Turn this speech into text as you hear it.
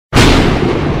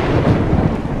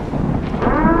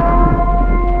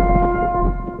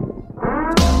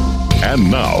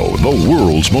the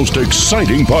world's most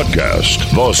exciting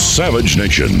podcast, The Savage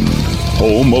Nation,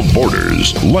 home of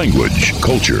borders, language,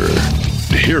 culture.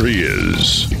 Here he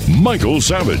is, Michael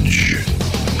Savage.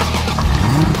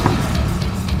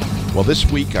 Well, this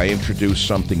week I introduced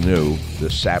something new, the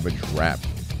Savage Rap.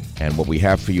 And what we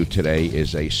have for you today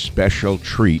is a special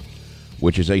treat,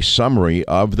 which is a summary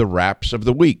of the raps of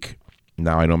the week.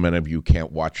 Now, I know many of you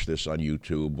can't watch this on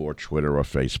YouTube or Twitter or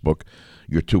Facebook.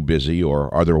 You're too busy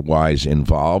or otherwise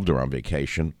involved or on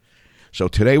vacation. So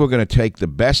today we're going to take the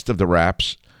best of the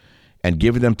raps and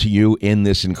give them to you in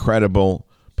this incredible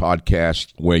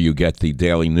podcast where you get the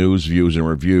daily news, views, and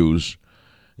reviews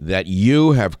that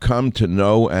you have come to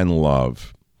know and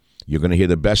love. You're going to hear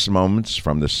the best moments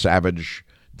from the Savage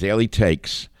Daily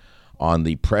Takes on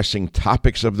the pressing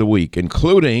topics of the week,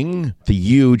 including the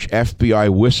huge FBI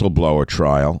whistleblower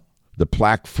trial, the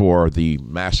plaque for the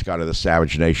mascot of the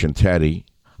Savage Nation, Teddy.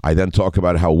 I then talk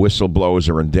about how whistleblowers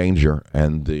are in danger,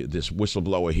 and this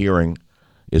whistleblower hearing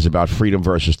is about freedom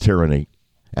versus tyranny,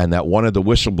 and that one of the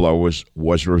whistleblowers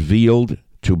was revealed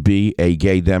to be a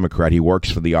gay Democrat. He works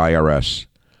for the IRS.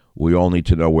 We all need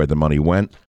to know where the money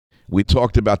went. We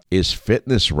talked about, is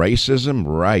fitness racism?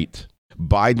 Right.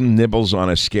 Biden nibbles on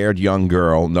a scared young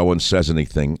girl, no one says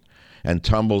anything, and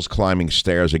tumbles climbing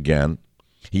stairs again.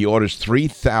 He orders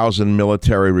 3,000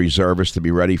 military reservists to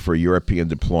be ready for European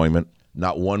deployment.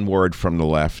 Not one word from the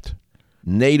left.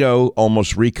 NATO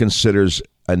almost reconsiders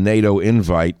a NATO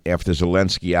invite after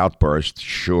Zelensky outburst.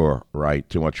 Sure, right,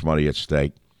 too much money at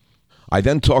stake. I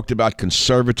then talked about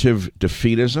conservative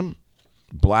defeatism.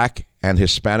 Black and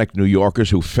Hispanic New Yorkers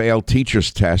who failed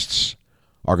teachers' tests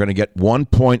are going to get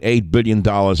 $1.8 billion in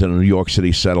a New York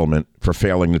City settlement for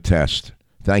failing the test.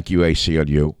 Thank you,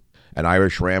 ACLU. An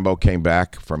Irish Rambo came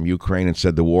back from Ukraine and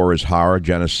said the war is horror,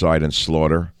 genocide, and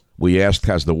slaughter. We asked,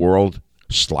 has the world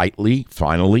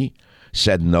finally,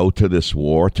 said no to this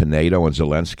war, to NATO and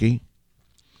Zelensky?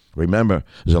 Remember,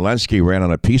 Zelensky ran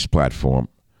on a peace platform.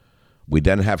 We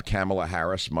then have Kamala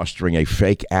Harris mustering a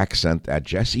fake accent at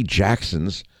Jesse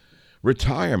Jackson's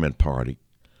retirement party.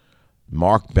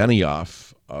 Mark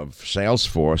Benioff of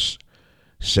Salesforce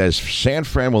says San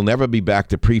Fran will never be back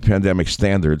to pre-pandemic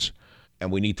standards,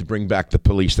 and we need to bring back the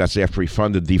police. That's after he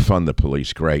defund the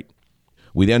police. Great.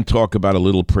 We then talk about a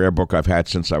little prayer book I've had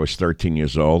since I was 13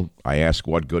 years old. I ask,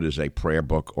 what good is a prayer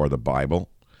book or the Bible?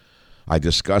 I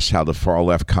discuss how the far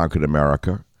left conquered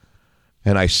America.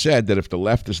 And I said that if the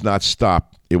left does not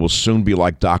stop, it will soon be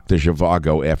like Dr.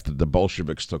 Zhivago after the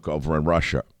Bolsheviks took over in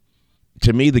Russia.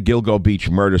 To me, the Gilgo Beach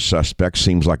murder suspect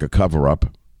seems like a cover-up.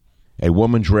 A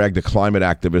woman dragged a climate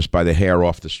activist by the hair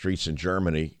off the streets in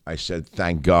Germany. I said,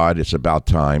 thank God, it's about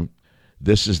time.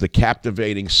 This is the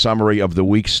captivating summary of the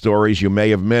week's stories you may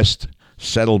have missed.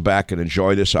 Settle back and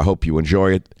enjoy this. I hope you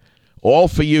enjoy it. All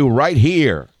for you right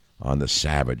here on the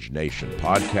Savage Nation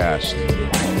podcast.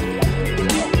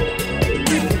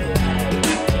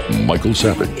 Michael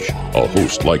Savage, a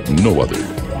host like no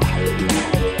other.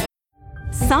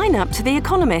 Sign up to The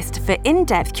Economist for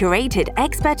in-depth curated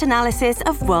expert analysis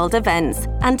of world events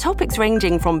and topics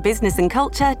ranging from business and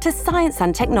culture to science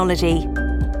and technology.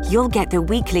 You'll get the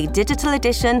weekly digital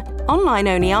edition,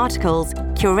 online-only articles,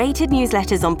 curated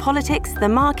newsletters on politics, the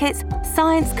markets,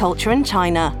 science, culture, and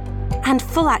China, and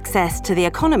full access to The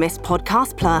Economist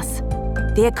Podcast Plus.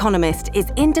 The Economist is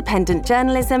independent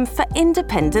journalism for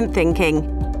independent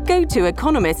thinking. Go to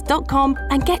economist.com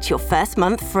and get your first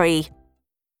month free.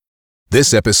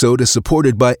 This episode is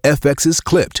supported by FX's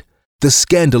Clipped, the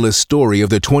scandalous story of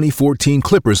the 2014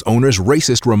 Clippers owner's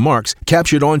racist remarks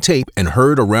captured on tape and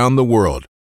heard around the world.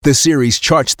 The series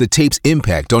charts the tape's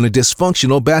impact on a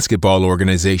dysfunctional basketball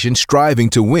organization striving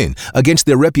to win against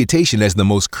their reputation as the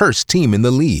most cursed team in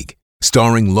the league.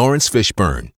 Starring Lawrence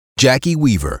Fishburne, Jackie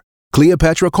Weaver,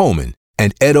 Cleopatra Coleman,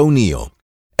 and Ed O'Neill.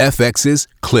 FX's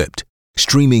Clipped.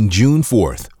 Streaming June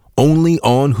 4th, only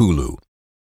on Hulu.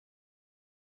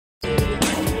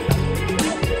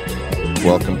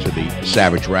 Welcome to the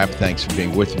Savage Rap. Thanks for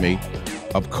being with me.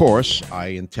 Of course, I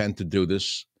intend to do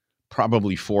this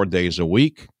probably 4 days a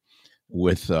week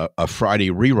with a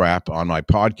Friday re-rap on my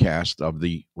podcast of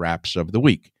the Raps of the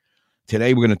Week.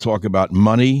 Today, we're going to talk about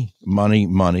money,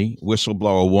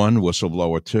 whistleblower 1,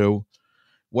 whistleblower 2.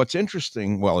 What's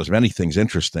interesting, well, as many things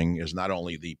interesting, is not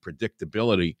only the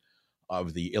predictability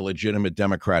of the illegitimate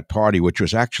Democrat Party, which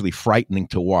was actually frightening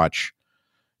to watch.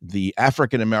 The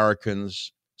African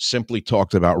Americans simply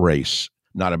talked about race,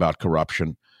 not about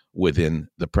corruption within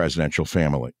the presidential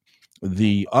family.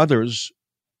 The others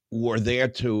were there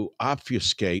to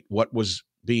obfuscate what was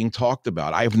being talked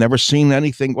about. I've never seen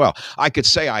anything. Well, I could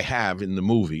say I have in the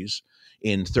movies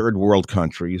in third world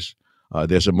countries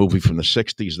There's a movie from the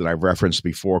 60s that I've referenced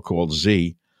before called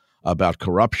Z about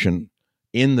corruption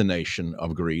in the nation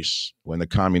of Greece when the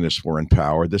communists were in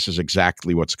power. This is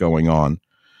exactly what's going on.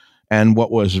 And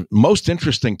what was most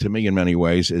interesting to me in many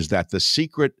ways is that the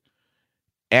secret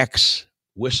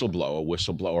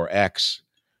whistleblower X,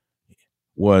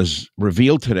 was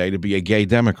revealed today to be a gay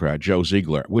Democrat, Joe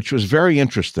Ziegler, which was very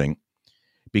interesting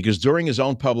because during his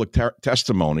own public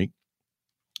testimony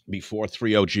before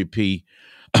 3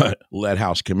 OGP-led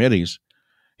House committees,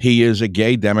 he is a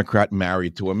gay Democrat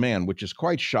married to a man, which is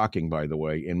quite shocking, by the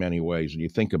way, in many ways when you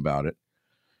think about it.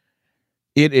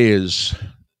 It is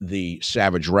the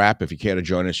Savage Rap. If you care to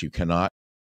join us, you cannot.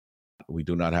 We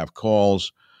do not have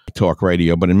calls, talk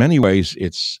radio, but in many ways,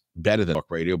 it's better than talk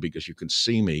radio because you can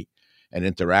see me and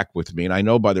interact with me. And I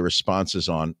know by the responses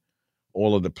on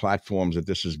all of the platforms that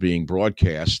this is being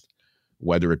broadcast,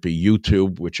 whether it be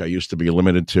YouTube, which I used to be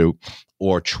limited to,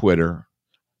 or Twitter.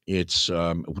 It's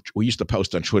we used to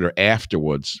post on Twitter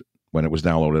afterwards when it was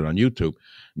downloaded on YouTube.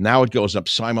 Now it goes up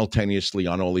simultaneously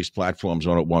on all these platforms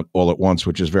all at once,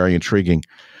 which is very intriguing.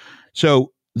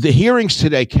 So the hearings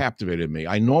today captivated me.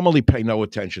 I normally pay no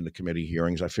attention to committee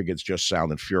hearings. I figure it's just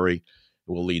sound and fury.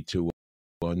 It will lead to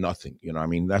nothing. I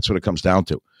mean, that's what it comes down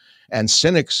to. And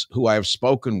cynics who I have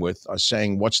spoken with are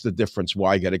saying, what's the difference?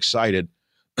 Why get excited?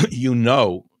 You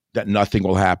know that nothing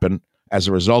will happen as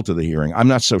a result of the hearing. I'm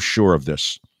not so sure of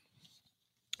this,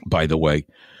 by the way.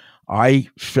 I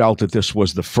felt that this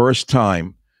was the first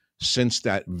time since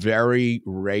that very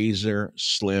razor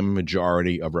slim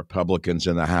majority of Republicans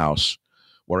in the House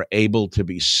were able to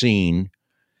be seen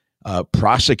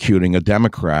prosecuting a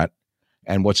Democrat.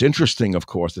 And what's interesting, of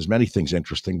course, there's many things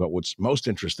interesting, but what's most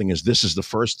interesting is this is the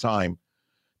first time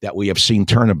that we have seen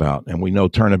turnabout, and we know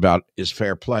turnabout is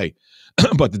fair play.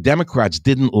 But the Democrats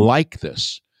didn't like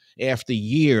this after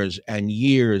years and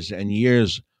years and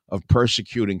years of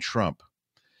persecuting Trump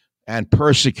and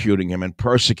persecuting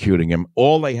him.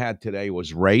 All they had today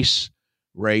was race,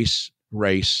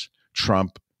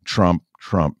 Trump.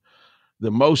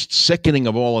 The most sickening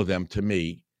of all of them to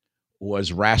me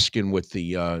was Raskin with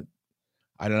the,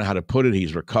 I don't know how to put it,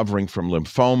 he's recovering from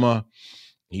lymphoma.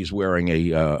 He's wearing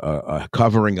a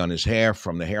covering on his hair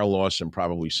from the hair loss and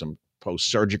probably some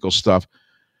post-surgical stuff.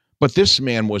 But this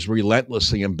man was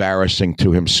relentlessly embarrassing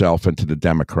to himself and to the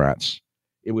Democrats.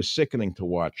 It was sickening to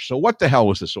watch. So what the hell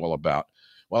was this all about?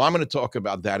 Well, I'm going to talk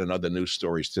about that and other news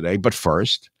stories today. But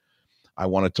first, I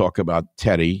want to talk about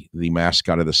Teddy, the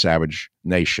mascot of the Savage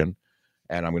Nation.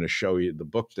 And I'm going to show you the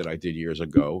book that I did years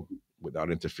ago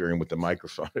without interfering with the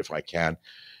microphone, if I can,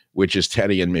 which is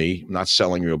Teddy and Me. I'm not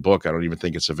selling you a book. I don't even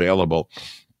think it's available.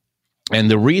 And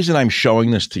the reason I'm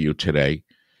showing this to you today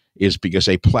is because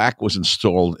a plaque was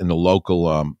installed in the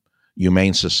local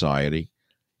Humane Society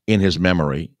in his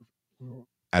memory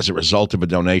as a result of a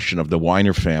donation of the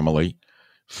Weiner family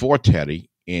for Teddy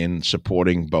in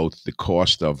supporting both the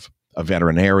cost of a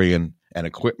veterinarian and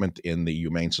equipment in the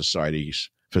Humane Society's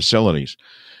facilities.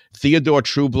 Theodore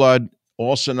Trueblood,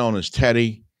 also known as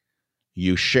Teddy,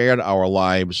 you shared our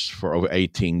lives for over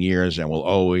 18 years and will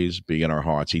always be in our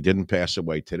hearts. He didn't pass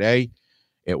away today.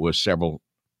 It was several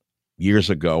years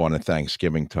ago on a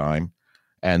Thanksgiving time,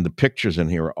 and the pictures in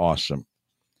here are awesome.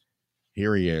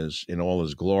 Here he is in all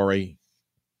his glory.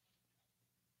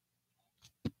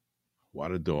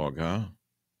 What a dog, huh?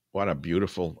 What a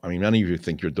beautiful, many of you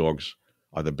think your dogs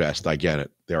are the best. I get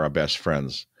it. They're our best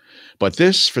friends. But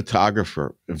this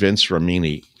photographer, Vince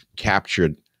Ramini,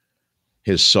 captured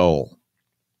his soul.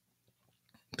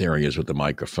 There he is with the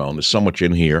microphone. There's so much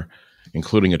in here,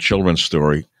 including a children's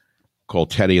story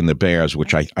called Teddy and the Bears,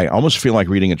 which I almost feel like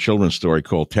reading a children's story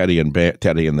called Teddy and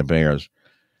the Bears.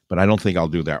 But I don't think I'll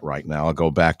do that right now. I'll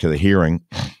go back to the hearing.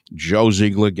 Joe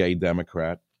Ziegler, gay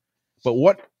Democrat. But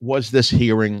what was this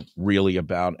hearing really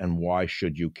about, and why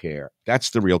should you care?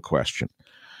 That's the real question.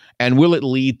 And will it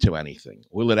lead to anything?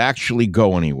 Will it actually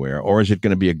go anywhere, or is it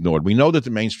going to be ignored? We know that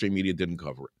the mainstream media didn't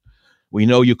cover it. We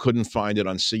know you couldn't find it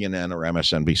on CNN or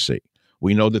MSNBC.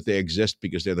 We know that they exist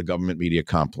because they're the government media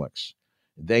complex.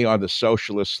 They are the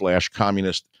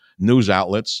socialist/communist news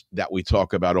outlets that we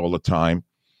talk about all the time,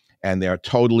 and they're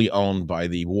totally owned by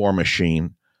the war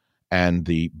machine and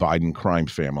the Biden crime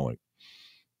family.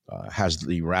 Has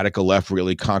the radical left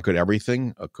really conquered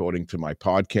everything? According to my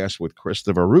podcast with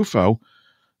Christopher Rufo,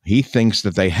 he thinks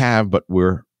that they have, but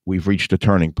we've reached a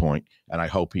turning point, and I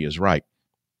hope he is right.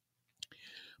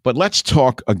 But let's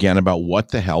talk again about what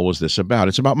the hell was this about.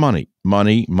 It's about money.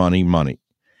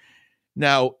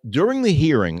 Now, during the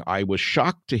hearing, I was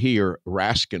shocked to hear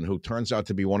Raskin, who turns out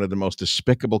to be one of the most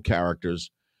despicable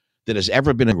characters that has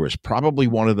ever been in Congress, probably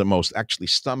one of the most actually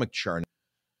stomach-churning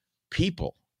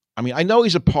people. I mean, I know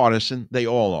he's a partisan. They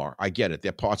all are. I get it.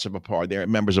 They're parts of a party. They're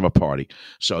members of a party.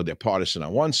 So they're partisan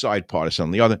on one side, partisan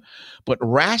on the other. But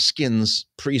Raskin's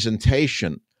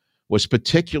presentation was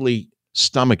particularly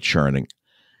stomach churning.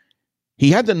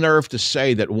 He had the nerve to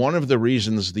say that one of the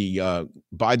reasons the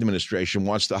Biden administration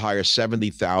wants to hire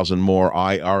 70,000 more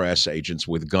IRS agents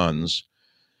with guns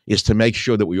is to make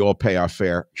sure that we all pay our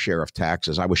fair share of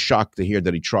taxes. I was shocked to hear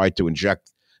that he tried to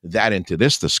inject that into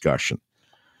this discussion.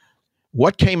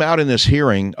 What came out in this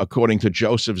hearing, according to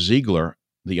Joseph Ziegler,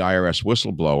 the IRS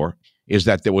whistleblower, is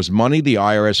that there was money the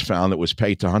IRS found that was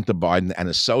paid to Hunter Biden and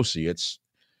associates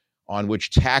on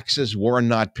which taxes were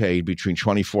not paid between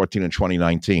 2014 and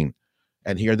 2019.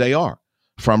 And here they are.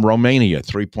 From Romania,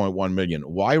 $3.1 million.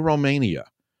 Why Romania?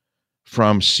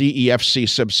 From CEFC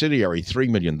subsidiary, $3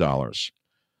 million.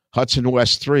 Hudson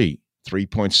West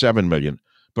 3.7 million.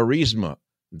 Burisma,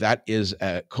 that is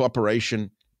a corporation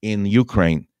in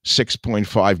Ukraine,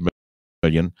 6.5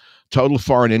 million. Total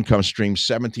foreign income stream,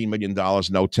 $17 million,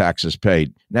 no taxes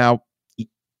paid. Now,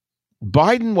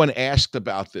 Biden, when asked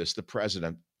about this, the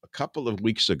president, a couple of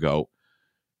weeks ago,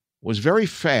 was very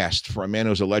fast for a man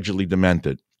who's allegedly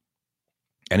demented.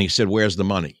 And he said, where's the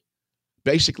money?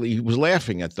 Basically, he was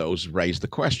laughing at those who raised the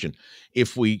question.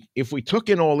 If we took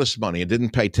in all this money and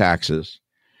didn't pay taxes,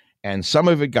 and some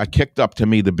of it got kicked up to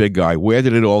me, the big guy, where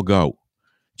did it all go?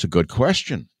 It's a good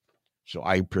question. So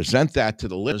I present that to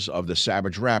the listeners of the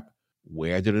Savage Rap.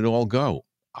 Where did it all go?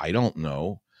 I don't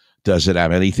know. Does it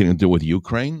have anything to do with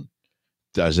Ukraine?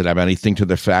 Does it have anything to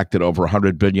the fact that over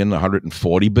 $100 billion,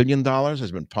 $140 billion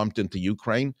has been pumped into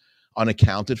Ukraine,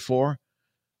 unaccounted for?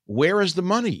 Where is the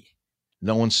money?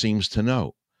 No one seems to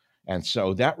know. And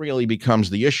so that really becomes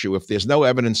the issue. If there's no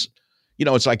evidence,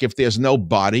 it's like if there's no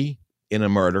body in a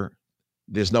murder,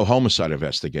 there's no homicide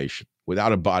investigation.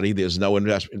 Without a body, there's no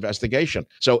investigation.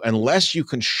 So unless you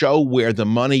can show where the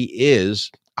money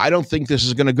is, I don't think this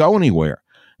is going to go anywhere.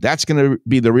 That's going to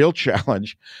be the real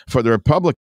challenge for the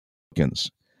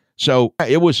Republicans. So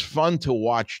it was fun to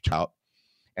watch out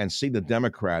and see the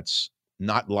Democrats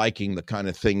not liking the kind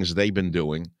of things they've been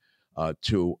doing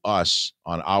to us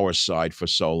on our side for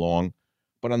so long.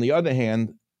 But on the other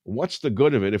hand, what's the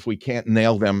good of it if we can't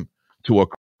nail them to a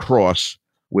cross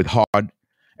with hard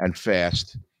and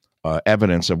fast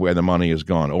evidence of where the money has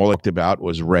gone? All it about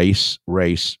was race.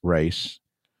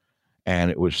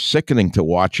 And it was sickening to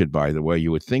watch it, by the way.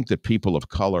 You would think that people of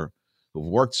color who've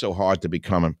worked so hard to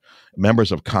become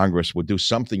members of Congress would do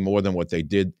something more than what they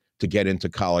did to get into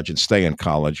college and stay in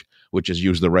college, which is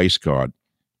use the race card.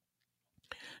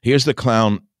 Here's the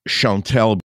clown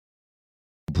Chantel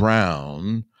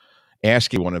Brown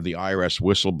asking one of the IRS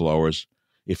whistleblowers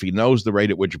if he knows the rate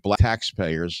at which black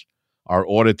taxpayers are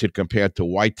audited compared to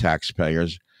white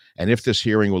taxpayers, and if this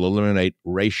hearing will eliminate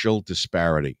racial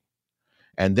disparity.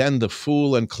 And then the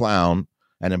fool and clown,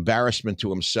 an embarrassment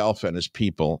to himself and his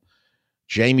people,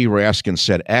 Jamie Raskin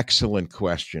said, excellent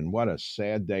question. What a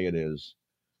sad day it is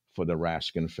for the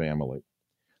Raskin family.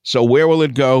 So where will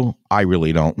it go? I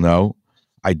really don't know.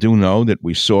 I do know that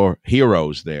we saw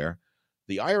heroes there.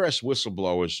 The IRS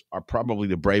whistleblowers are probably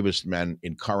the bravest men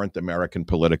in current American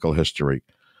political history.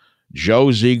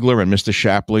 Joe Ziegler and Mr.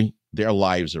 Shapley, their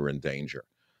lives are in danger.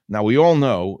 Now, we all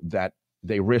know that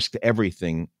they risked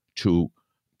everything to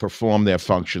perform their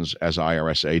functions as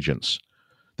IRS agents.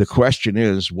 The question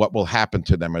is, what will happen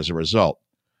to them as a result?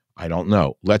 I don't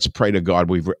know. Let's pray to God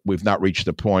we've not reached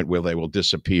the point where they will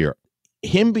disappear.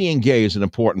 Him being gay is an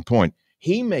important point.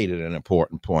 He made it an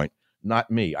important point, not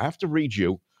me. I have to read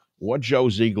you what Joe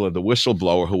Ziegler, the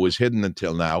whistleblower who was hidden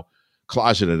until now,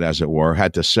 closeted as it were,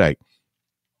 had to say.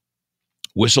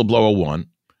 Whistleblower 1,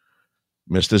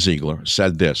 Mr. Ziegler,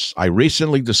 said this: I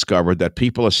recently discovered that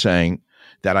people are saying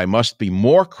that I must be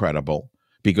more credible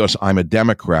because I'm a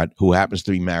Democrat who happens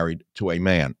to be married to a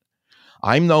man.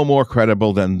 I'm no more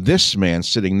credible than this man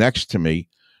sitting next to me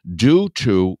due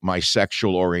to my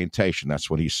sexual orientation. That's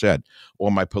what he said,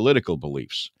 or my political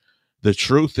beliefs. The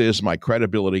truth is my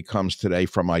credibility comes today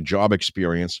from my job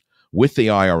experience with the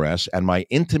IRS and my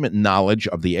intimate knowledge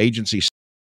of the agency's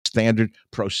standard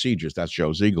procedures. That's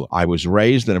Joe Ziegler. I was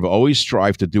raised and have always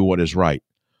strived to do what is right.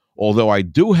 Although I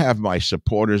do have my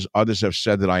supporters, others have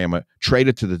said that I am a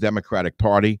traitor to the Democratic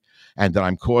Party and that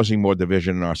I'm causing more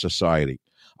division in our society.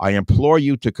 I implore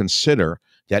you to consider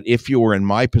that if you were in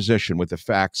my position with the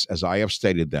facts as I have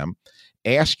stated them,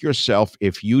 ask yourself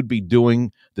if you'd be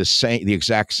doing the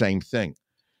exact same thing.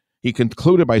 He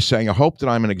concluded by saying, I hope that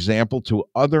I'm an example to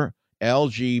other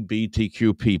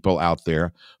LGBTQ people out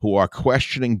there who are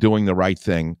questioning doing the right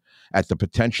thing at the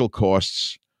potential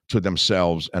costs to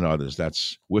themselves and others.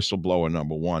 That's whistleblower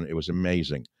number 1. It was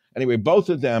amazing. Anyway, both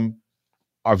of them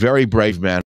are very brave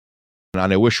men,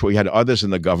 and I wish we had others in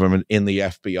the government, in the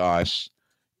FBI,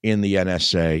 in the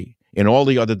NSA, in all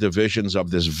the other divisions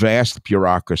of this vast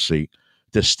bureaucracy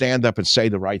to stand up and say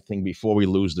the right thing before we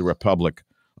lose the republic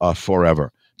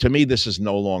forever. To me, this is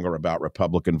no longer about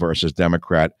Republican versus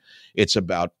Democrat. It's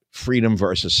about freedom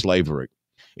versus slavery.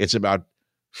 It's about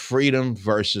freedom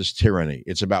versus tyranny.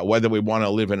 It's about whether we want to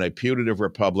live in a putative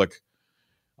republic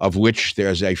of which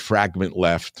there's a fragment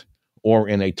left, or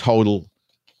in a total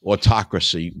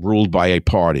autocracy ruled by a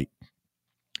party.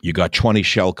 You got 20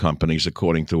 shell companies,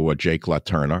 according to Jake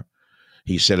LaTurner.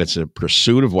 He said it's a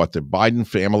pursuit of what the Biden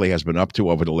family has been up to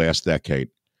over the last decade.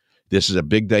 This is a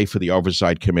big day for the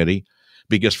Oversight Committee,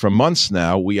 because for months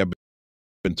now, we have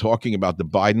been talking about the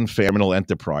Biden family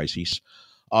enterprise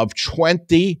of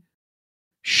 20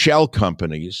 shell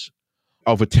companies,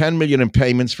 over $10 million in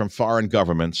payments from foreign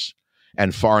governments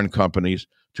and foreign companies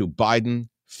to Biden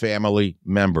family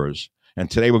members. And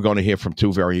today we're going to hear from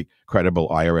two very credible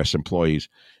IRS employees.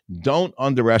 Don't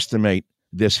underestimate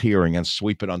this hearing and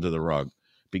sweep it under the rug,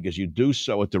 because you do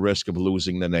so at the risk of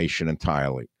losing the nation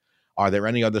entirely. Are there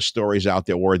any other stories out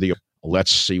there worthy of?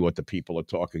 Let's see what the people are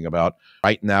talking about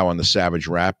right now on the Savage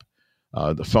Rap.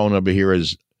 The phone number here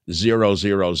is 000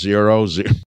 000.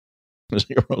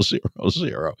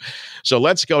 So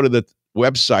let's go to the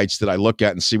websites that I look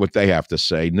at and see what they have to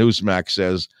say. Newsmax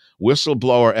says,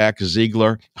 whistleblower X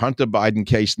Ziegler, Hunter Biden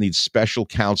case needs special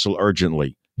counsel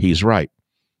urgently. He's right.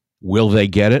 Will they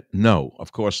get it? No,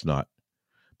 of course not.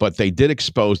 But they did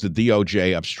expose the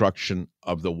DOJ obstruction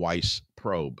of the Weiss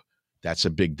probe. That's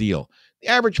a big deal. The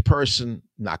average person,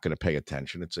 not going to pay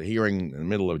attention. It's a hearing in the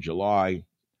middle of July.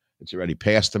 It's already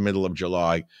past the middle of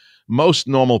July. Most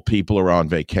normal people are on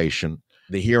vacation.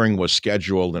 The hearing was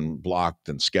scheduled and blocked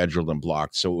and scheduled and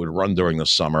blocked, so it would run during the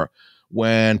summer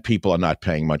when people are not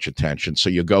paying much attention. So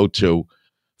you go to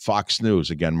Fox News,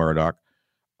 again, Murdoch,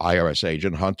 IRS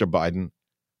agent, Hunter Biden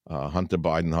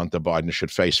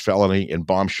should face felony in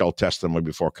bombshell testimony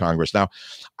before Congress. Now,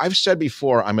 I've said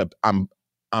before, I'm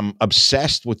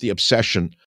obsessed with the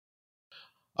obsession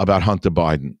about Hunter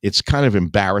Biden. It's kind of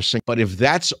embarrassing, but if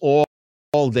that's all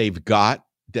they've got,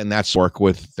 then that's work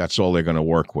with. That's all they're going to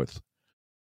work with.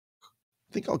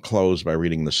 I think I'll close by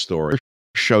reading the story.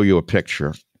 Show you a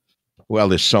picture. Well,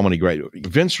 there's so many great.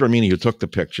 Vince Ramini, who took the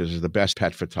pictures, is the best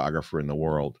pet photographer in the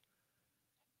world.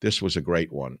 This was a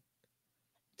great one.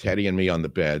 Teddy and me on the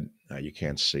bed. Now you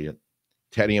can't see it.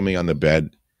 Teddy and me on the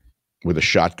bed with a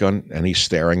shotgun, and he's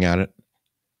staring at it.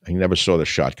 He never saw the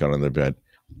shotgun on the bed.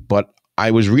 But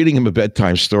I was reading him a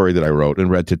bedtime story that I wrote and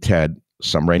read to Ted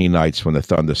some rainy nights when the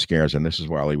thunder scares, and this is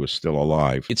while he was still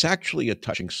alive. It's actually a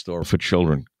touching story for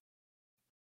children.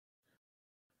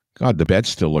 God, the bed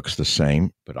still looks the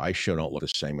same, but I sure don't look the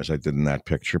same as I did in that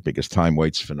picture, because time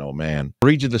waits for no man. I'll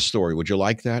read you the story. Would you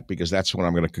like that? Because that's what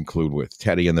I'm going to conclude with.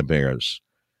 Teddy and the Bears.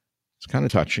 It's kind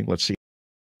of touching. Let's see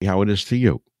how it is to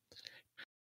you.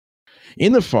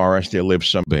 In the forest, there lived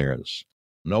some bears.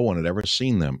 No one had ever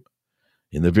seen them.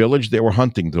 In the village, there were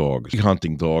hunting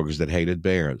dogs that hated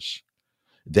bears.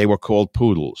 They were called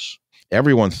poodles.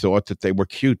 Everyone thought that they were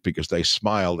cute because they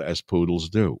smiled as poodles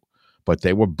do, but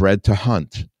they were bred to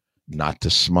hunt, not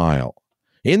to smile.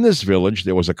 In this village,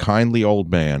 there was a kindly old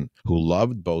man who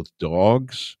loved both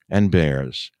dogs and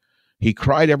bears. He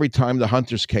cried every time the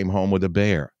hunters came home with a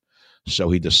bear,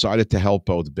 so he decided to help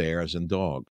both bears and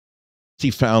dogs. He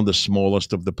found the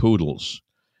smallest of the poodles.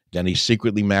 Then he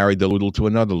secretly married the poodle to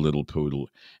another little poodle,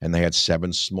 and they had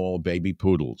 7 small baby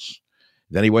poodles.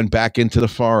 Then he went back into the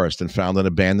forest and found an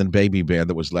abandoned baby bear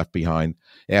that was left behind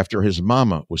after his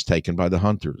mama was taken by the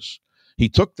hunters. He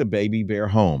took the baby bear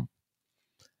home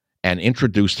and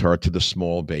introduced her to the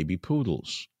small baby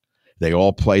poodles. They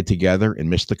all played together in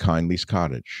Mr. Kindly's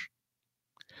cottage.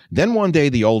 Then one day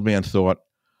the old man thought,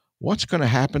 what's going to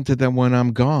happen to them when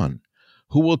I'm gone?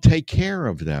 Who will take care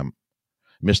of them?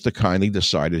 Mr. Kindly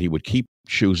decided he would keep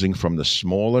choosing from the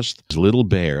smallest little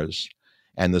bears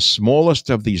and the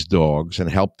smallest of these dogs and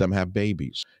help them have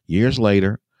babies. Years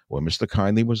later, when Mr.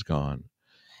 Kindly was gone,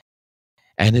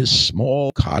 and his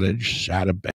small cottage sat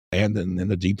abandoned in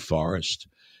the deep forest,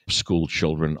 school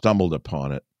children stumbled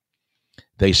upon it.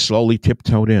 They slowly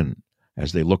tiptoed in.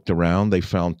 As they looked around, they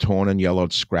found torn and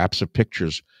yellowed scraps of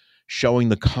pictures showing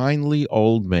the kindly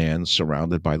old man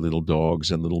surrounded by little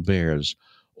dogs and little bears,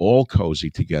 all cozy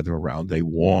together around a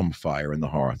warm fire in the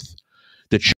hearth.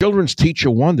 The children's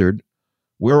teacher wondered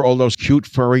where all those cute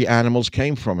furry animals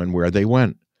came from and where they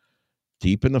went.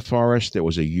 Deep in the forest, there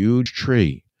was a huge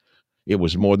tree. It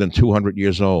was more than 200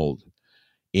 years old.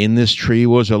 In this tree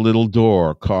was a little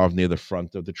door carved near the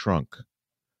front of the trunk.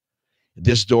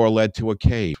 This door led to a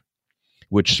cave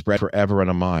which spread forever and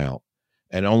a mile,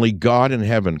 and only God in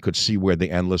heaven could see where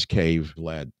the endless cave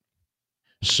led.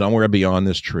 Somewhere beyond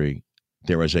this tree,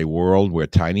 there is a world where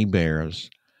tiny bears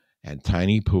and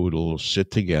tiny poodles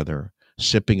sit together,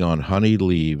 sipping on honeyed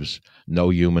leaves no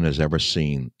human has ever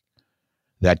seen,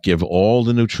 that give all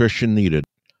the nutrition needed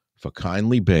for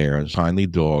kindly bears, kindly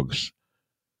dogs,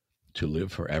 to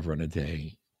live forever and a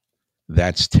day.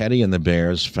 That's Teddy and the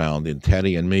Bears, found in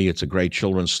Teddy and Me. It's a great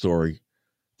children's story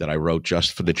that I wrote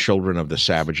just for the children of the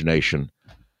Savage Nation.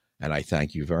 And I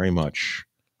thank you very much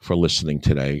for listening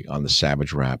today on the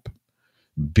Savage Rap.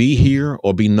 Be here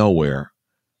or be nowhere.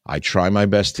 I try my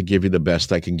best to give you the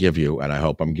best I can give you, and I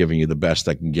hope I'm giving you the best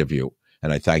I can give you.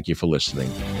 And I thank you for listening.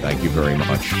 Thank you very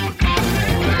much.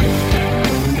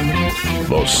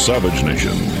 The Savage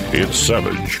Nation. It's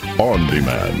Savage on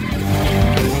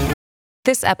demand.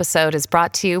 This episode is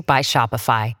brought to you by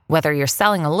Shopify. Whether you're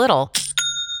selling a little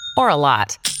or a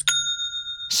lot,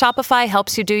 Shopify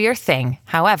helps you do your thing,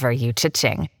 however you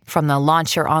cha-ching. From the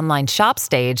launch your online shop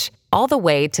stage, all the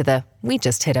way to the we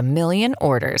just hit 1 million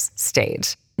orders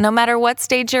stage. No matter what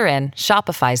stage you're in,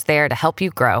 Shopify's there to help you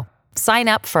grow. Sign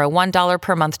up for a $1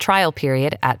 per month trial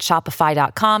period at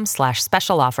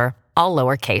shopify.com/special offer, all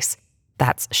lowercase.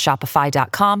 That's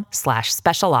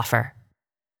shopify.com/special offer.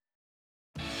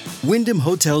 Wyndham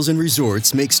Hotels and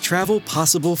Resorts makes travel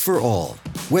possible for all.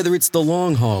 Whether it's the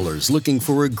long haulers looking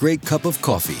for a great cup of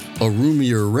coffee, a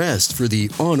roomier rest for the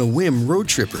on-a-whim road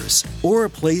trippers, or a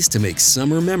place to make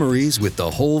summer memories with the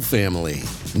whole family.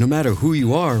 No matter who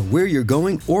you are, where you're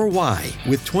going, or why,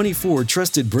 with 24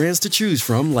 trusted brands to choose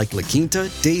from like La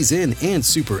Quinta, Days Inn, and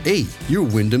Super 8, your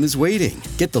Wyndham is waiting.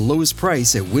 Get the lowest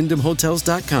price at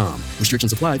WyndhamHotels.com.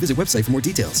 Restrictions apply. Visit website for more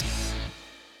details.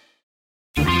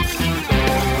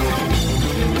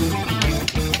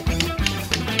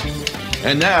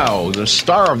 And now, the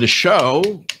star of the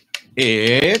show,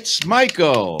 it's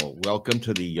Michael. Welcome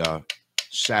to the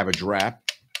Savage Rap.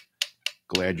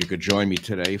 Glad you could join me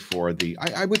today for the,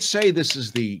 I would say this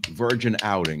is the virgin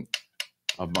outing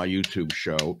of my YouTube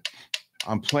show.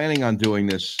 I'm planning on doing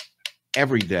this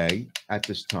every day at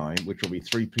this time, which will be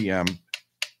 3 p.m.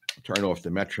 Turn off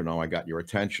the metronome. I got your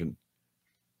attention.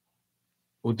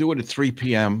 We'll do it at 3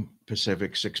 p.m.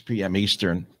 Pacific, 6 p.m.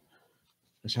 Eastern.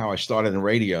 That's how I started in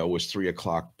radio, was 3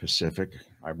 o'clock Pacific.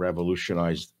 I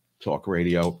revolutionized talk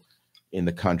radio in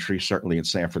the country, certainly in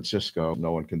San Francisco.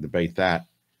 No one can debate that.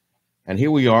 And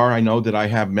here we are. I know that I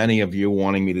have many of you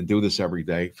wanting me to do this every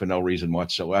day for no reason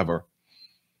whatsoever,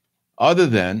 other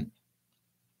than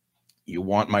you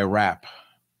want my rap,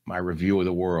 my review of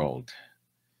the world.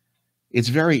 It's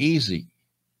very easy.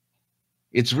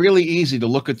 It's really easy to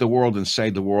look at the world and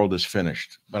say the world is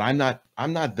finished, but I'm not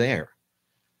there.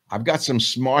 I've got some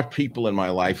smart people in my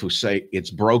life who say it's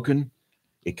broken,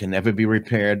 it can never be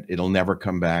repaired, it'll never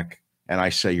come back, and I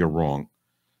say you're wrong.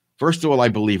 First of all, I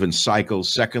believe in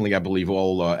cycles. Secondly, I believe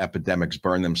all epidemics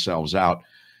burn themselves out.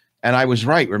 And I was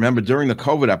right. Remember, during the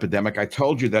COVID epidemic, I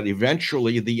told you that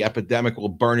eventually the epidemic will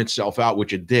burn itself out,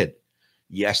 which it did.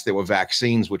 Yes, there were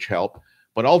vaccines which helped,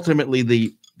 but ultimately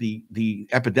the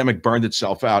epidemic burned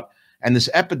itself out. And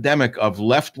this epidemic of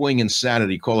left-wing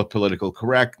insanity, call it political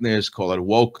correctness, call it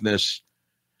wokeness,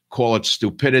 call it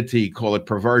stupidity, call it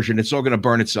perversion, it's all going to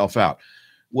burn itself out.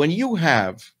 When you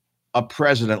have a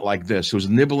president like this who's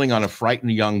nibbling on a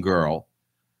frightened young girl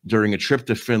during a trip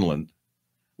to Finland,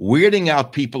 weirding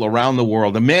out people around the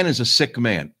world, the man is a sick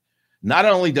man. Not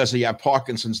only does he have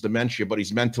Parkinson's dementia, but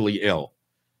he's mentally ill.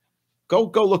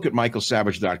 Go look at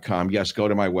michaelsavage.com. Yes, go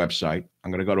to my website. I'm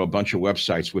going to go to a bunch of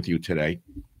websites with you today.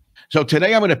 So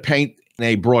today I'm going to paint in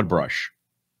a broad brush.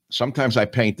 Sometimes I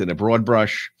paint in a broad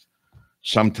brush.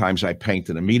 Sometimes I paint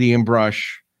in a medium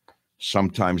brush.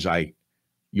 Sometimes I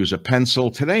use a pencil.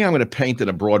 Today I'm going to paint in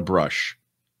a broad brush.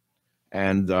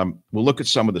 And we'll look at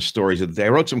some of the stories of the day. I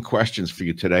wrote some questions for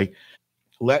you today.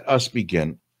 Let us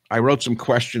begin. I wrote some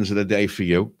questions of the day for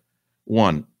you.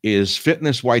 One, is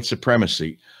fitness white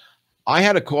supremacy? I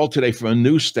had a call today from a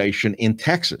news station in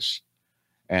Texas.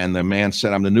 And the man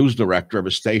said, I'm the news director of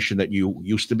a station that you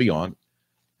used to be on.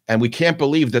 And we can't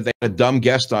believe that they had a dumb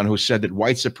guest on who said that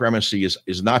white supremacy is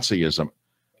Nazism.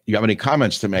 You have any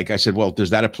comments to make? I said, well, does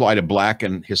that apply to Black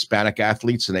and Hispanic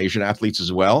athletes and Asian athletes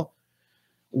as well?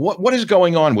 What is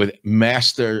going on with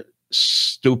Master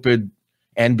Stupid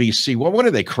NBC? Well, what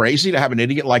are they, crazy to have an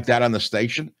idiot like that on the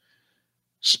station?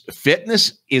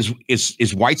 Fitness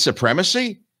is white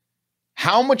supremacy?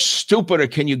 How much stupider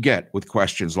can you get with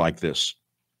questions like this?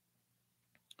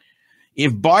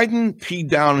 If Biden peed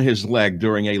down his leg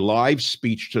during a live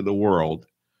speech to the world,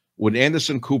 would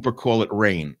Anderson Cooper call it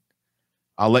rain?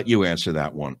 I'll let you answer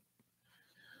that one.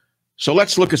 So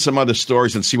let's look at some other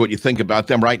stories and see what you think about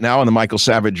them right now on the Michael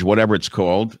Savage, whatever it's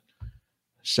called.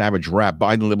 Savage Rap.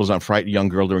 Biden libels on frightened young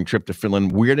girl during trip to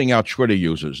Finland, weirding out Twitter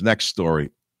users. Next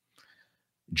story.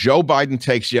 Joe Biden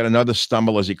takes yet another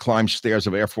stumble as he climbs stairs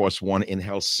of Air Force One in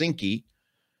Helsinki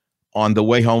on the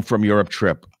way home from Europe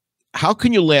trip. How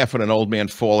can you laugh at an old man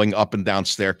falling up and down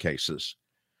staircases?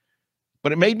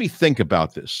 But it made me think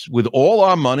about this. With all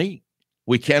our money,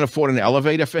 we can't afford an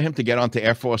elevator for him to get onto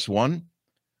Air Force One.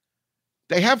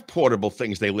 They have portable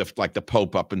things they lift like the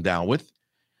Pope up and down with.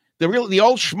 The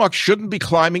old schmuck shouldn't be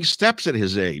climbing steps at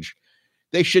his age.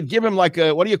 They should give him like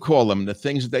what do you call them? The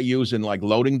things that they use in like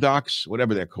loading docks,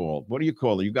 whatever they're called. What do you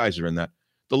call it? You guys are in that.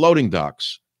 The loading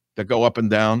docks that go up and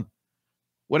down,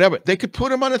 whatever. They could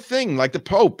put him on a thing like the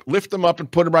Pope, lift him up and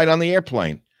put him right on the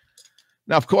airplane.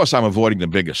 Now, of course, I'm avoiding the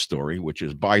biggest story, which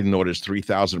is Biden orders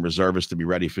 3,000 reservists to be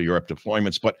ready for Europe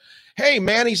deployments. But hey,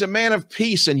 man, he's a man of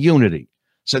peace and unity.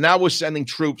 So now we're sending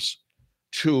troops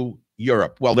to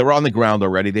Europe. Well, they're on the ground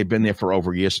already. They've been there for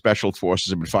over a year. Special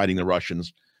forces have been fighting the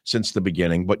Russians since the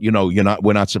beginning. But, you know,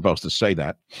 we're not supposed to say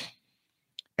that.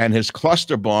 And his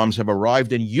cluster bombs have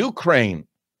arrived in Ukraine.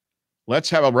 Let's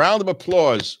have a round of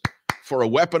applause for a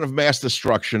weapon of mass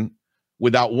destruction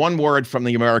without one word from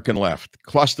the American left.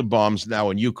 Cluster bombs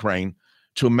now in Ukraine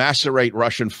to macerate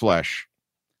Russian flesh.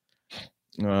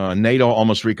 NATO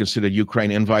almost reconsidered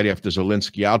Ukraine invite after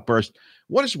Zelensky outburst.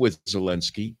 What is with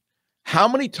Zelensky? How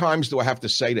many times do I have to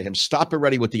say to him, stop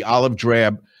already with the olive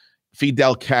drab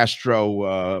Fidel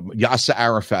Castro, Yasser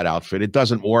Arafat outfit? It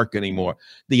doesn't work anymore.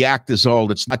 The act is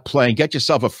old. It's not playing. Get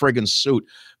yourself a friggin' suit.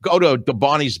 Go to the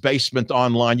Bonnie's Basement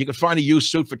online. You can find a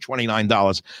used suit for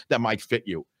 $29 that might fit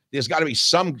you. There's got to be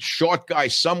some short guy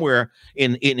somewhere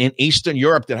in Eastern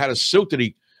Europe that had a suit that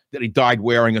he died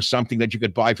wearing or something that you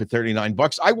could buy for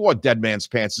 $39. I wore dead man's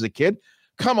pants as a kid.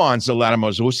 Come on, Zlatan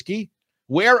Moszewski.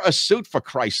 Wear a suit, for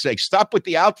Christ's sake. Stop with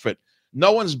the outfit.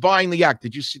 No one's buying the act.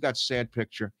 Did you see that sad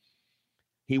picture?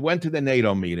 He went to the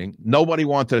NATO meeting. Nobody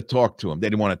wanted to talk to him. They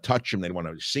didn't want to touch him. They didn't want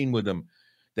to be seen with him.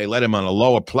 They let him on a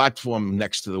lower platform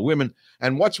next to the women.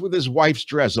 And what's with his wife's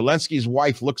dress? Zelensky's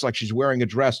wife looks like she's wearing a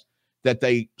dress that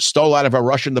they stole out of a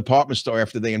Russian department store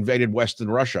after they invaded Western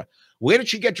Russia. Where did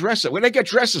she get dresses? Where did they get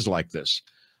dresses like this?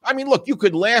 I mean, look, you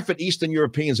could laugh at Eastern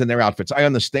Europeans and their outfits. I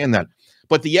understand that.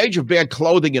 But the age of bad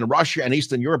clothing in Russia and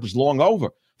Eastern Europe is long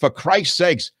over. For Christ's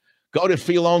sakes, go to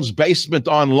Filon's Basement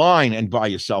online and buy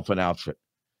yourself an outfit.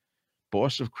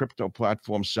 Boss of crypto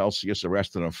platform Celsius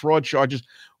arrested on fraud charges.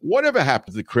 Whatever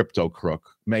happened to the crypto crook,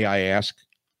 may I ask?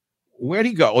 Where'd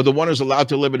he go? Or the one who's allowed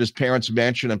to live at his parents'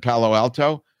 mansion in Palo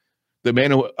Alto? The man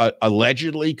who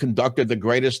allegedly conducted the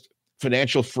greatest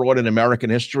financial fraud in American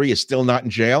history is still not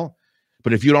in jail.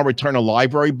 But if you don't return a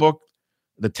library book,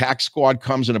 the tax squad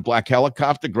comes in a black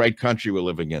helicopter. Great country we're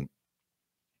living in.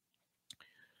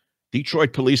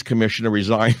 Detroit police commissioner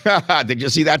resigned. Did you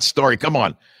see that story? Come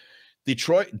on. They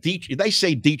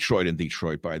say Detroit in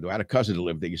Detroit, by the way. I had a cousin who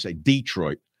lived there. You say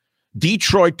Detroit.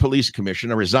 Detroit police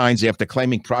commissioner resigns after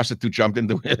claiming prostitute jumped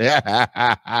into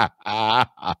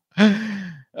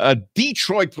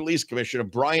Detroit police commissioner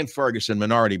Brian Ferguson,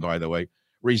 minority, by the way,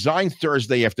 resigned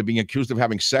Thursday after being accused of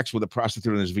having sex with a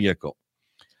prostitute in his vehicle.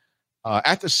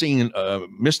 At the scene,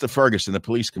 Mr. Ferguson, the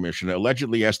police commissioner,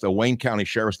 allegedly asked a Wayne County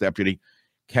Sheriff's deputy,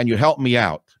 "Can you help me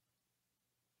out?"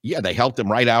 Yeah, they helped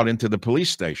him right out into the police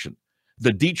station.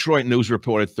 The Detroit News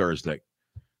reported Thursday.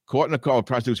 Caught in a car with a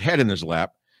prostitute's head in his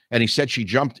lap, and he said she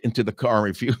jumped into the car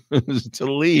and refused to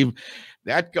leave.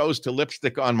 That goes to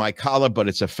lipstick on my collar, but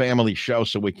it's a family show,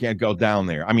 so we can't go down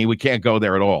there. I mean, we can't go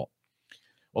there at all.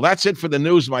 Well, that's it for the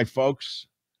news, my folks,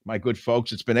 my good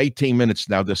folks. It's been 18 minutes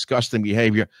now. Disgusting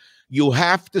behavior. You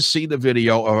have to see the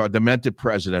video of our demented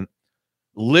president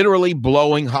literally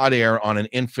blowing hot air on an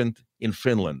infant in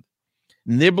Finland,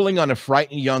 nibbling on a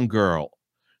frightened young girl.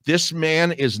 This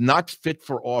man is not fit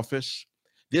for office.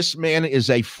 This man is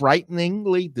a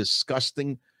frighteningly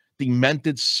disgusting,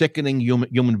 demented, sickening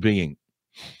human being.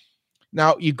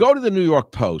 Now, you go to the New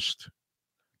York Post,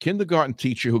 kindergarten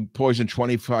teacher who poisoned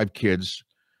 25 kids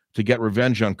to get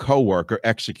revenge on coworker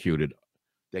executed.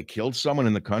 They killed someone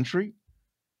in the country?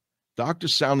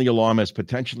 Doctors sound the alarm as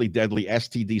potentially deadly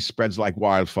STD spreads like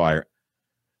wildfire.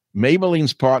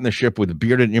 Maybelline's partnership with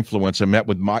bearded influencer met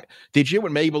with Did you hear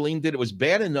what Maybelline did? It was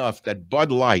bad enough that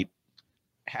Bud Light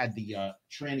had the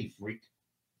tranny freak,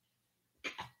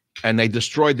 and they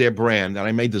destroyed their brand. And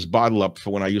I made this bottle up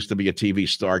for when I used to be a TV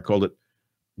star. I called it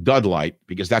Dud Light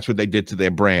because that's what they did to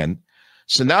their brand.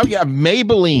 So now you have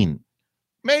Maybelline.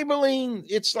 Maybelline,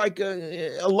 it's like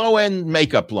a low-end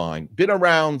makeup line. Been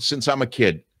around since I'm a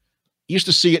kid. Used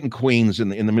to see it in Queens in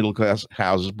the middle-class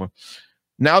houses.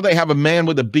 Now they have a man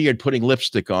with a beard putting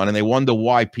lipstick on, and they wonder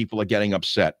why people are getting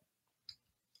upset.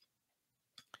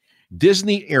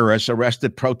 Disney heiress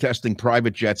arrested protesting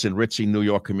private jets in ritzy New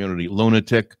York community.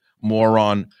 Lunatic,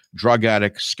 moron, drug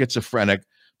addict, schizophrenic.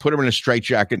 Put her in a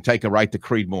straitjacket and take her right to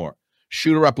Creedmoor.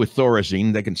 Shoot her up with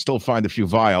Thorazine. They can still find a few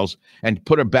vials and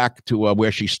put her back to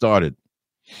where she started.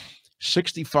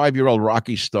 65-year-old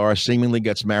Rocky star seemingly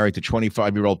gets married to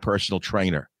 25-year-old personal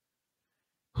trainer.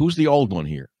 Who's the old one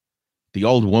here? The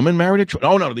old woman married a...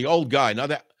 Oh, no, the old guy.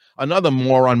 Another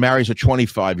moron marries a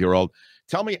 25-year-old.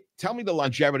 Tell me the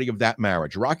longevity of that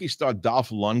marriage. Rocky star Dolph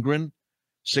Lundgren,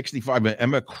 65, and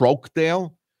Emma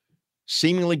Croakdale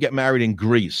seemingly get married in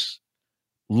Greece.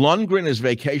 Lundgren is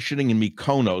vacationing in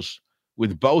Mykonos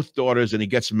with both daughters, and he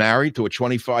gets married to a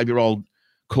 25-year-old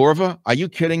Corva. Are you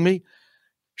kidding me?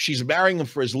 She's marrying him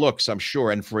for his looks, I'm sure,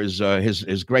 and for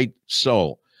his great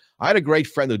soul. I had a great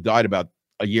friend who died about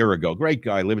a year ago. Great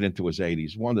guy, living into his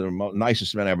 80s. One of the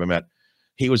nicest men I ever met.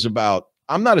 He was about,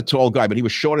 I'm not a tall guy, but he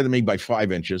was shorter than me by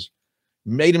 5 inches.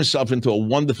 Made himself into a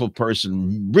wonderful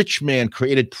person. Rich man,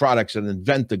 created products, and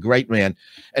inventor, great man.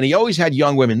 And he always had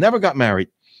young women, never got married.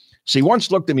 So he once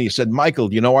looked at me, he said, Michael,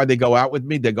 do you know why they go out with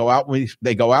me? They go out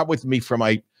with me for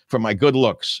my good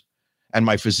looks and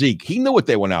my physique. He knew what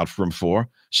they went out for him for.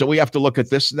 So we have to look at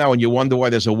this now, and you wonder why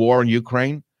there's a war in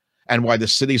Ukraine and why the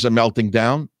cities are melting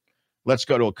down. Let's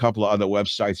go to a couple of other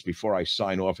websites before I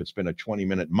sign off. It's been a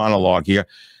 20-minute monologue here,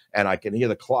 and I can hear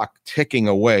the clock ticking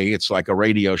away. It's like a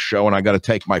radio show, and I got to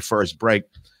take my first break.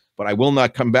 But I will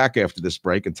not come back after this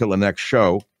break until the next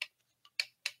show.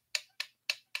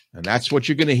 And that's what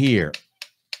you're going to hear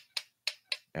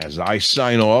as I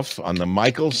sign off on the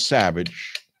Michael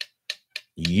Savage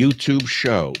YouTube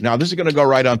show. Now, this is going to go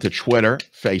right onto Twitter,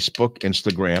 Facebook,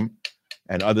 Instagram,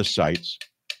 and other sites.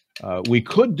 We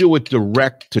could do it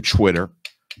direct to Twitter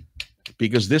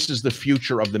because this is the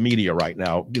future of the media right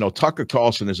now. You know, Tucker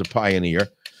Carlson is a pioneer,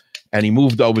 and he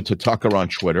moved over to Tucker on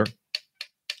Twitter.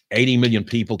 80 million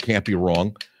people, can't be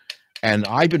wrong. And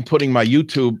I've been putting my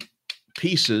YouTube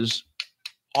pieces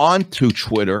onto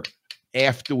Twitter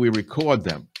after we record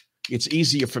them. It's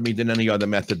easier for me than any other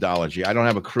methodology. I don't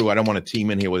have a crew. I don't want a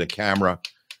team in here with a camera.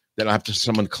 Then I have to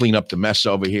someone clean up the mess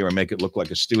over here and make it look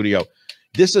like a studio.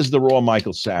 This is the raw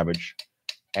Michael Savage.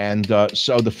 And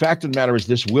so the fact of the matter is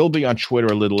this will be on Twitter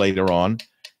a little later on.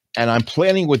 And I'm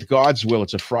planning with God's will.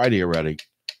 It's a Friday already.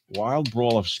 Wild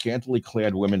brawl of scantily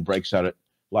clad women breaks out at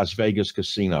Las Vegas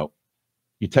casino.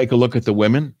 You take a look at the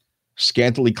women,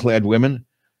 scantily clad women.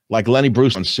 Like Lenny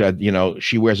Bruce said, you know,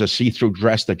 she wears a see-through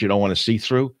dress that you don't want to see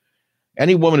through.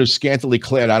 Any woman who's scantily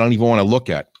clad, I don't even want to look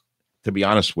at, to be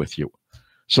honest with you.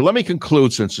 So let me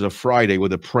conclude, since it's a Friday,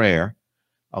 with a prayer.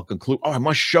 I'll conclude. Oh, I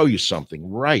must show you something.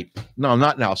 Right. No,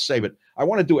 not now. Save it. I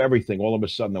want to do everything all of a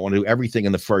sudden. I want to do everything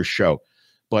in the first show.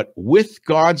 But with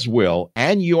God's will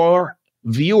and your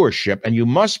viewership, and you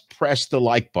must press the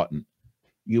like button.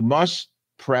 You must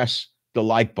press the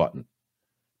like button.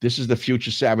 This is the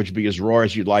future Savage. Be as raw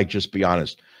as you'd like. Just be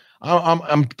honest.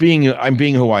 I'm being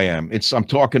who I am. I'm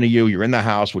talking to you. You're in the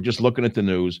house. We're just looking at the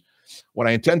news. What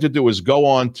I intend to do is go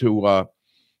on to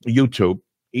YouTube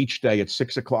each day at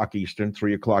 6 o'clock Eastern,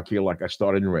 3 o'clock here, like I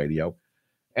started in radio,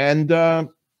 and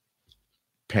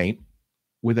paint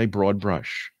with a broad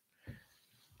brush.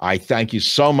 I thank you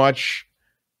so much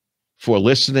for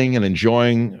listening and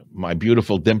enjoying my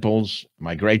beautiful dimples,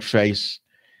 my great face,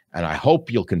 and I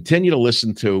hope you'll continue to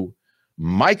listen to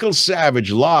Michael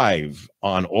Savage live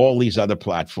on all these other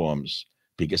platforms,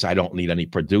 because I don't need any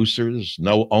producers,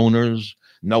 no owners,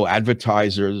 no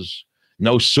advertisers,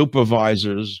 no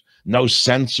supervisors, no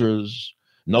censors,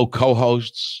 no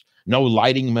co-hosts, no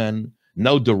lighting men,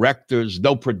 no directors,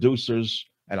 no producers.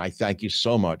 And I thank you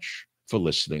so much for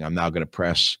listening. I'm now going to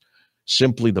press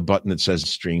simply the button that says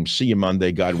stream. See you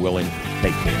Monday, God willing.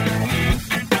 Take care.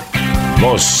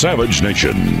 The Savage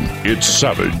Nation. It's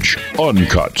savage,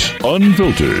 uncut,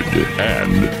 unfiltered,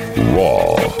 and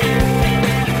raw.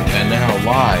 And now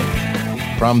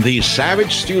live from the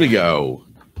Savage Studio,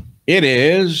 it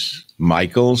is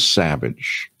Michael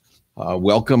Savage.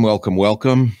 Welcome, welcome,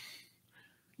 welcome.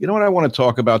 You know what I want to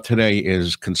talk about today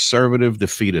is conservative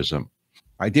defeatism.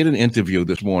 I did an interview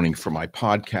this morning for my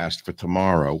podcast for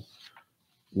tomorrow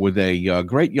with a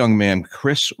great young man,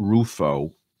 Chris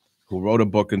Rufo, who wrote a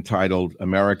book entitled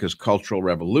America's Cultural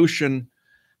Revolution,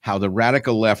 How the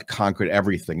Radical Left Conquered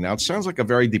Everything. Now, it sounds like a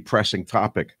very depressing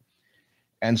topic.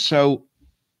 And so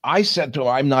I said to him,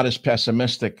 I'm not as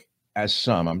pessimistic as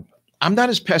some. I'm not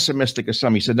as pessimistic as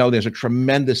some. He said, no, there's a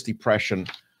tremendous depression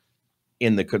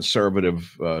in the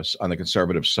conservative, on the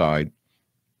conservative side.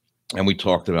 And we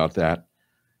talked about that.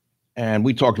 And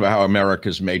we talked about how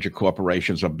America's major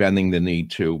corporations are bending the knee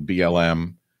to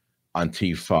BLM,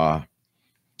 Antifa,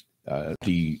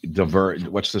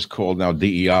 what's this called now?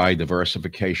 DEI,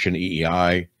 diversification,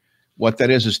 EEI. What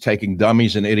that is taking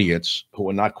dummies and idiots who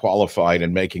are not qualified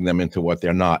and making them into what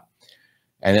they're not.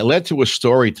 And it led to a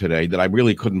story today that I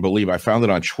really couldn't believe. I found it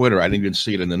on Twitter. I didn't even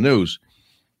see it in the news.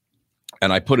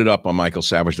 And I put it up on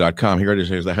michaelsavage.com. Here it is.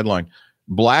 Here's the headline.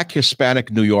 Black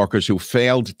Hispanic New Yorkers who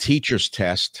failed teacher's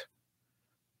test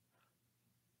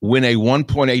win a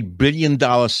 $1.8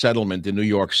 billion settlement in New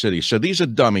York City. So these are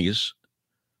dummies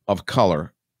of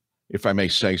color, if I may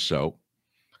say so.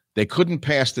 They couldn't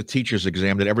pass the teacher's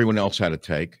exam that everyone else had to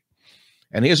take.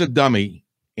 And here's a dummy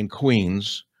in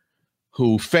Queens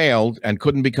who failed and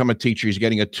couldn't become a teacher. He's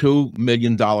getting a $2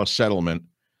 million settlement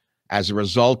as a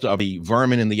result of the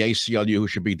vermin in the ACLU who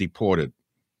should be deported.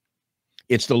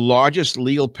 It's the largest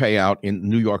legal payout in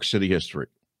New York City history.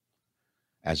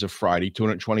 As of Friday,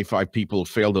 225 people who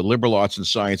failed the liberal arts and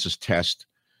sciences test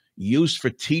used for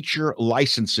teacher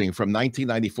licensing from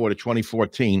 1994 to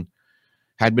 2014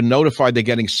 had been notified they're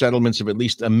getting settlements of at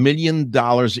least $1 million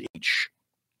each.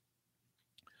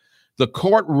 The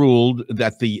court ruled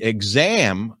that the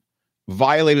exam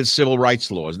violated civil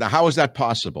rights laws. Now, how is that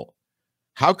possible?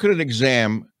 How could an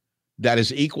exam that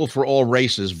is equal for all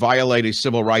races violate a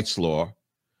civil rights law,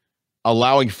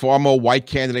 allowing far more white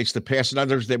candidates to pass, and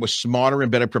others they were smarter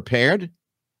and better prepared?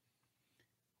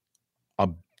 A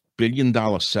 $1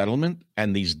 billion settlement,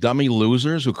 and these dummy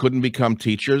losers who couldn't become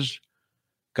teachers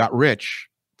got rich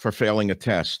for failing a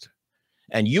test.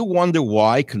 And you wonder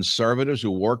why conservatives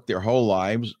who work their whole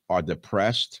lives are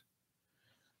depressed.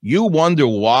 You wonder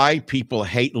why people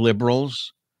hate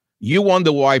liberals. You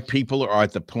wonder why people are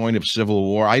at the point of civil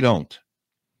war. I don't.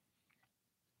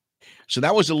 So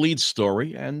that was the lead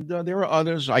story, and there are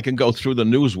others. I can go through the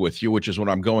news with you, which is what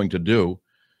I'm going to do.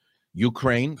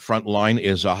 Ukraine, front line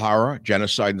is a horror,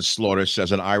 genocide and slaughter,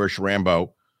 says an Irish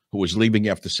Rambo who was leaving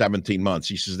after 17 months.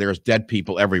 He says there's dead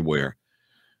people everywhere.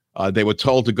 They were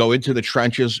told to go into the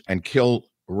trenches and kill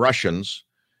Russians,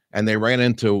 and they ran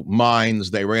into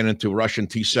mines. They ran into Russian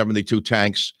T-72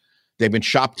 tanks. They've been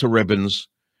chopped to ribbons.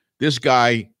 This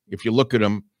guy, if you look at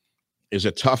him, is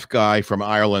a tough guy from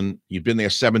Ireland. He's been there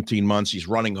 17 months. He's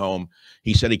running home.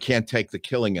 He said he can't take the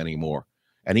killing anymore.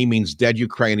 And he means dead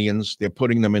Ukrainians. They're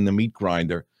putting them in the meat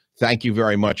grinder. Thank you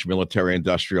very much,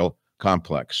 military-industrial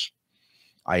complex.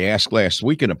 I asked last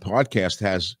week in a podcast,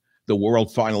 has the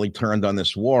world finally turned on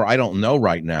this war? I don't know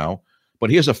right now.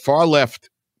 But here's a far-left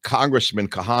Congressman,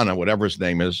 Kahana, whatever his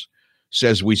name is,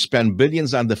 says we spend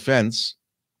billions on defense,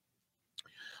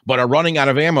 but are running out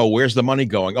of ammo. Where's the money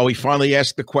going? Oh, he finally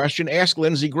asked the question. Ask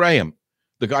Lindsey Graham,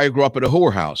 the guy who grew up at a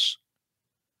whorehouse.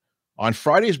 On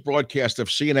Friday's broadcast of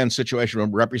CNN Situation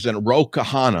Room, Representative Ro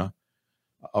Kahana,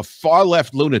 a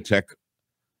far-left lunatic,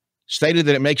 stated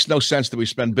that it makes no sense that we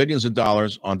spend billions of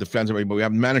dollars on defense, but we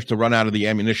haven't managed to run out of the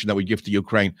ammunition that we give to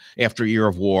Ukraine after a year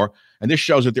of war. And this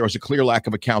shows that there was a clear lack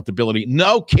of accountability.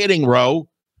 No kidding, Ro.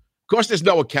 Of course, there's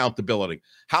no accountability.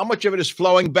 How much of it is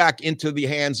flowing back into the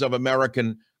hands of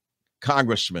American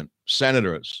congressmen,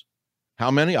 senators?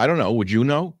 How many? I don't know. Would you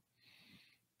know?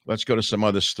 Let's go to some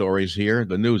other stories here.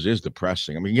 The news is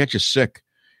depressing. I mean, it gets you sick.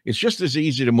 It's just as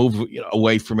easy to move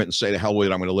away from it and say, to hell with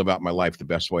it, I'm going to live out my life the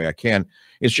best way I can.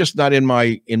 It's just not in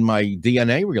my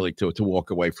DNA, really, to walk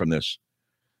away from this.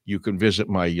 You can visit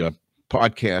my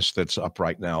podcast that's up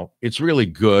right now. It's really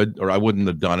good, or I wouldn't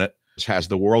have done it. It has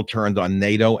the world turned on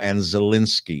NATO and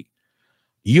Zelensky.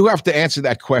 You have to answer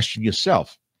that question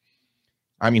yourself.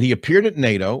 I mean, he appeared at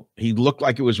NATO. He looked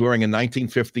like he was wearing a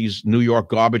 1950s New York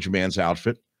garbage man's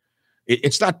outfit.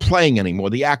 It's not playing anymore.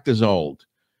 The act is old.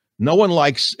 No one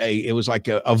likes it was like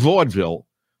a vaudeville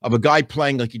of a guy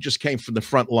playing like he just came from the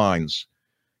front lines.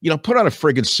 You know, put on a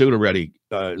friggin' suit already,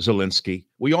 Zelensky.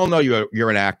 We all know you're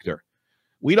an actor.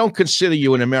 We don't consider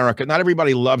you in America. Not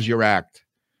everybody loves your act.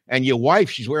 And your wife,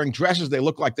 she's wearing dresses. They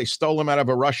look like they stole them out of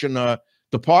a Russian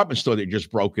department store that you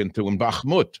just broke into in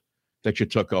Bakhmut that you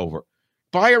took over.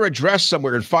 Buy her a dress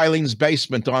somewhere in Filene's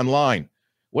basement online.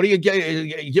 What are you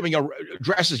giving her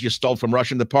dresses you stole from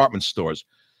Russian department stores?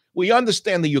 We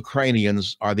understand the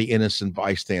Ukrainians are the innocent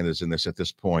bystanders in this at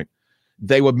this point.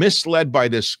 They were misled by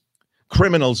this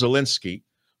criminal Zelensky,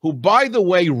 who, by the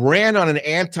way, ran on an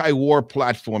anti-war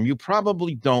platform. You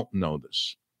probably don't know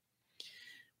this.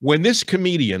 When this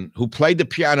comedian who played the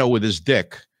piano with his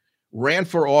dick ran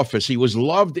for office, he was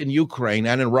loved in Ukraine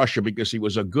and in Russia because he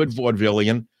was a good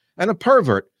vaudevillian and a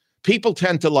pervert. People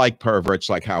tend to like perverts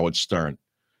like Howard Stern.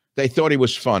 They thought he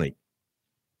was funny.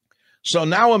 So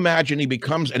now imagine he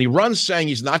becomes, and he runs saying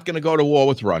he's not going to go to war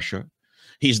with Russia.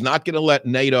 He's not going to let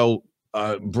NATO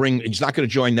he's not going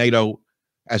to join NATO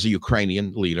as a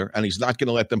Ukrainian leader, and he's not going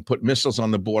to let them put missiles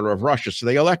on the border of Russia. So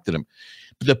they elected him.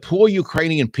 But the poor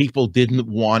Ukrainian people didn't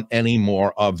want any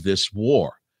more of this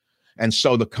war. And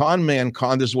so the con man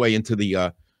conned his way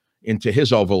into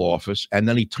his Oval Office, and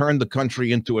then he turned the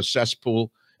country into a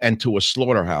cesspool and to a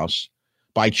slaughterhouse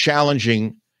by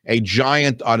challenging a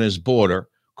giant on his border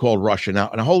called Russia. Now,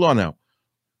 and hold on now.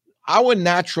 Our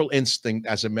natural instinct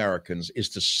as Americans is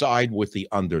to side with the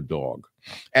underdog.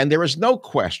 And there is no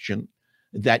question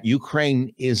that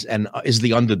Ukraine is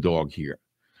the underdog here.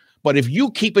 But if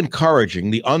you keep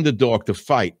encouraging the underdog to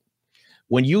fight,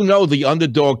 when you know the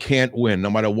underdog can't win, no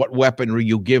matter what weaponry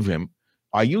you give him,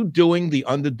 are you doing the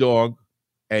underdog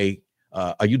a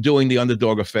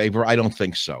favor? I don't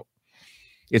think so.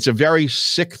 It's a very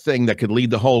sick thing that could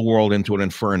lead the whole world into an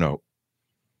inferno.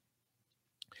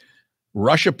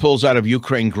 Russia pulls out of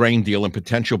Ukraine grain deal and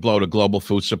potential blow to global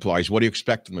food supplies. What do you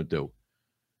expect them to do?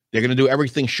 They're going to do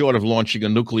everything short of launching a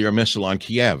nuclear missile on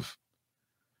Kiev.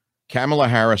 Kamala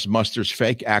Harris musters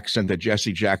fake accent at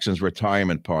Jesse Jackson's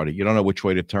retirement party. You don't know which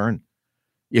way to turn.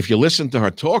 If you listen to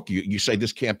her talk, you say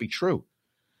this can't be true.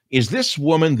 Is this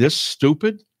woman this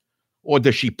stupid? Or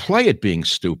does she play at being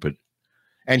stupid?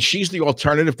 And she's the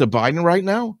alternative to Biden right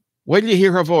now? Wait till you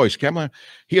hear her voice.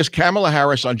 Here's Kamala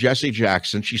Harris on Jesse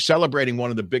Jackson. She's celebrating one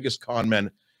of the biggest con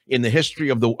men in the history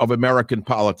of American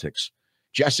politics.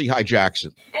 Jesse, hi,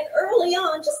 Jackson. And early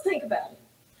on, just think about it.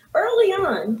 Early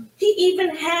on, he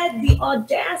even had the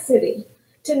audacity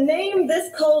to name this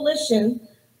coalition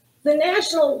the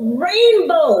National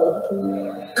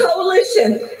Rainbow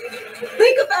Coalition.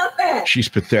 Think about that. She's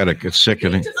pathetic. It's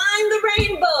sickening. He defined the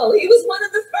rainbow. He was one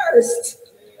of the first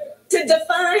to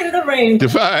define the rainbow.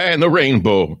 Define the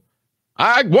rainbow.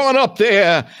 I went up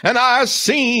there and I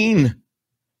seen.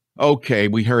 Okay,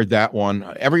 we heard that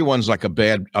one. Everyone's like a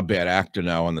bad actor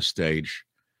now on the stage.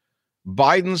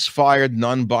 Biden's fired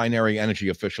non-binary energy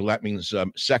official. That means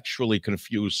sexually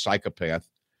confused psychopath.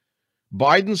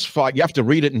 Biden's fired. You have to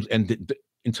read it and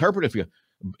interpret it for you.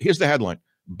 Here's the headline.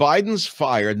 Biden's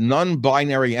fired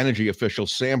non-binary energy official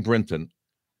Sam Brinton.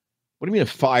 What do you mean a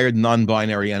fired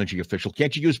non-binary energy official?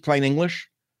 Can't you use plain English?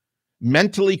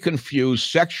 Mentally confused,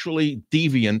 sexually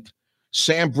deviant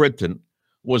Sam Brinton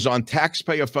was on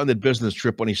taxpayer-funded business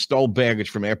trip when he stole baggage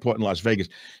from airport in Las Vegas.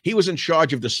 He was in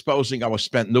charge of disposing our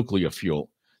spent nuclear fuel.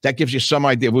 That gives you some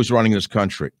idea of who's running this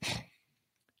country.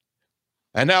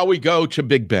 And now we go to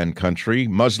Big Ben country.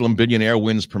 Muslim billionaire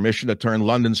wins permission to turn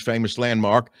London's famous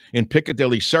landmark in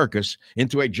Piccadilly Circus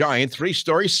into a giant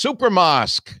 3-story super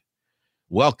mosque.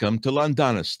 Welcome to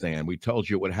Londonistan. We told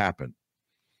you it would happen.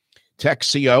 Tech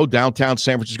CEO, downtown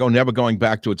San Francisco, never going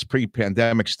back to its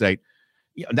pre-pandemic state.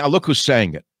 Now look who's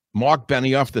saying it. Mark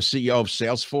Benioff, the CEO of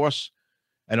Salesforce,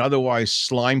 and otherwise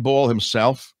slimeball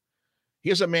himself.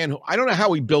 Here's a man who, I don't know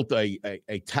how he built a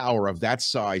tower of that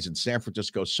size in San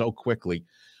Francisco so quickly,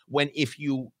 when if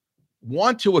you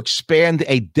want to expand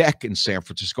a deck in San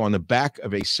Francisco on the back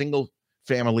of a single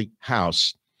family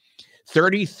house,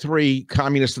 33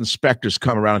 communist inspectors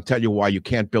come around and tell you why you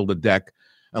can't build a deck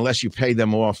unless you pay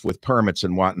them off with permits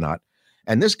and whatnot.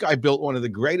 And this guy built one of the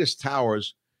greatest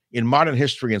towers in modern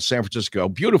history in San Francisco,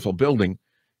 beautiful building,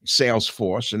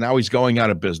 Salesforce, and now he's going out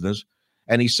of business.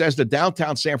 And he says that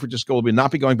downtown San Francisco will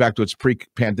not be going back to its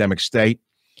pre-pandemic state,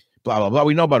 blah, blah, blah.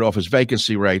 We know about office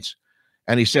vacancy rates.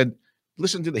 And he said,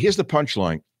 listen to here's the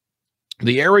punchline.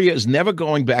 The area is never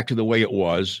going back to the way it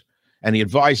was. And he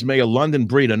advised Mayor London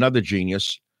Breed, another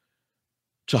genius,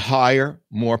 to hire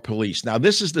more police. Now,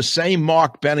 this is the same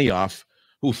Mark Benioff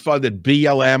who funded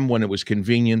BLM when it was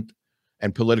convenient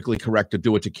and politically correct to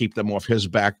do it to keep them off his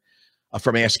back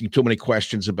from asking too many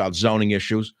questions about zoning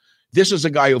issues. This is a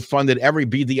guy who funded every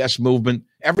BDS movement,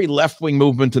 every left-wing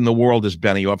movement in the world is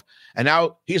Benioff. And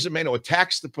now he's a man who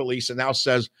attacks the police and now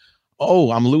says,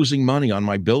 oh, I'm losing money on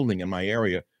my building in my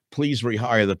area. Please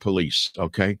rehire the police,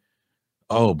 okay?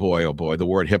 Oh, boy, the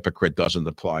word hypocrite doesn't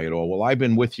apply at all. Well, I've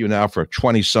been with you now for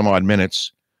 20-some-odd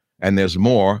minutes, and there's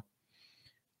more.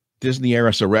 Disney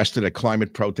heiress arrested at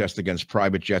climate protest against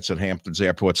private jets at Hamptons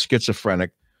Airport.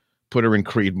 Schizophrenic. Put her in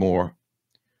Creedmoor.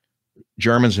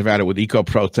 Germans have had it with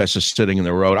eco-protesters sitting in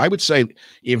the road. I would say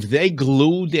if they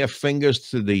glued their fingers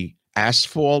to the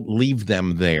asphalt, leave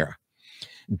them there.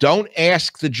 Don't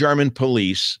ask the German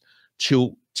police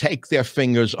to take their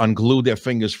fingers, unglue their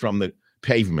fingers from the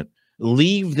pavement.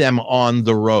 Leave them on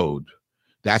the road.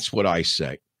 That's what I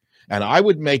say. And I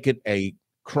would make it a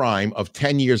crime of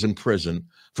 10 years in prison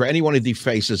for anyone who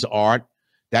defaces art.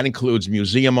 That includes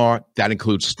museum art. That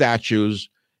includes statues.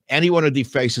 Anyone who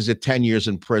defaces it, 10 years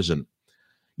in prison.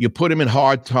 You put them in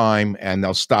hard time and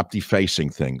they'll stop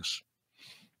defacing things.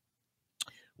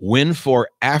 Win for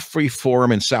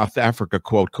AfriForum in South Africa,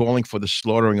 quote, calling for the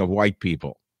slaughtering of white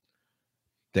people.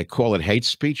 They call it hate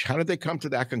speech. How did they come to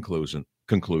that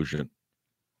conclusion?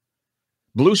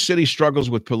 Blue City struggles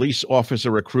with police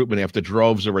officer recruitment after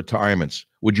droves of retirements.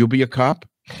 Would you be a cop?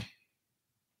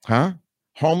 Huh?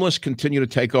 Homeless continue to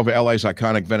take over LA's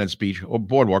iconic Venice Beach or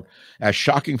boardwalk as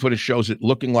shocking footage shows it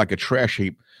looking like a trash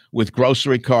heap with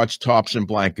grocery carts, tops, and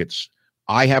blankets.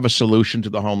 I have a solution to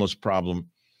the homeless problem.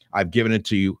 I've given it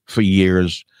to you for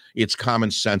years. It's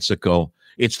commonsensical.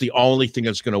 It's the only thing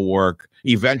that's going to work.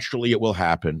 Eventually, it will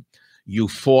happen. You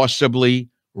forcibly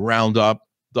round up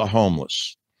the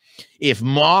homeless. If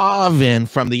Marvin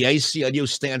from the ACLU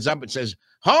stands up and says,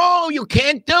 "Oh, you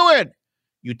can't do it,"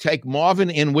 you take Marvin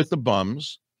in with the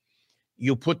bums.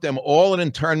 You put them all in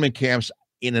internment camps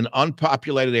in an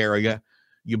unpopulated area.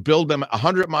 You build them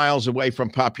 100 miles away from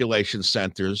population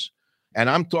centers. And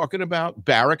I'm talking about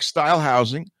barrack-style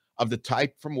housing of the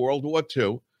type from World War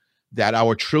II that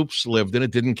our troops lived in.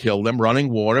 It didn't kill them. Running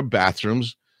water,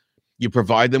 bathrooms. You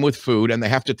provide them with food, and they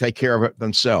have to take care of it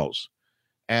themselves.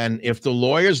 And if the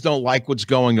lawyers don't like what's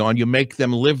going on, you make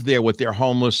them live there with their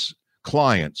homeless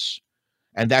clients.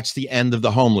 And that's the end of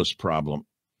the homeless problem.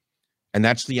 And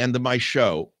that's the end of my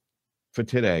show for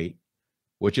today,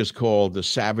 which is called The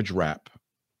Savage Rap.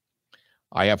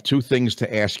 I have two things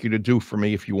to ask you to do for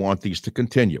me if you want these to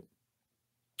continue.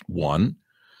 One,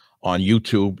 on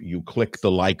YouTube, you click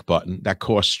the like button. That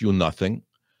costs you nothing.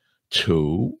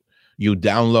 Two, you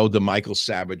download the Michael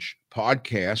Savage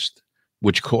podcast,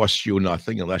 which costs you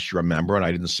nothing unless you're a member, and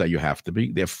I didn't say you have to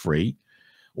be. They're free.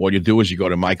 All you do is you go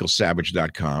to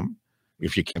michaelsavage.com.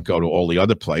 If you can't go to all the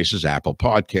other places, Apple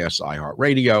Podcasts,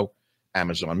 iHeartRadio,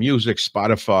 Amazon Music,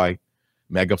 Spotify,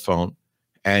 Megaphone,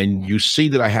 and you see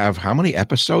that I have how many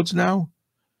episodes now?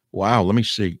 Wow, let me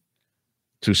see.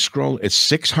 To scroll, it's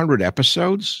 600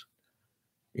 episodes?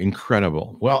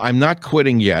 Incredible. Well, I'm not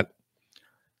quitting yet.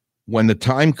 When the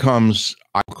time comes,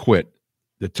 I'll quit.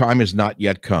 The time has not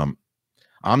yet come.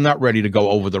 I'm not ready to go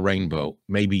over the rainbow.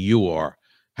 Maybe you are.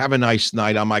 Have a nice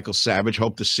night. I'm Michael Savage.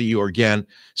 Hope to see you again.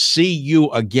 See you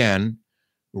again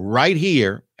right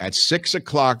here at 6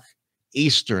 o'clock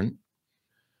Eastern.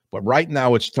 But right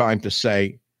now it's time to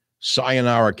say,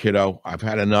 sayonara, kiddo. I've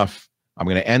had enough. I'm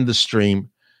going to end the stream.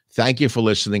 Thank you for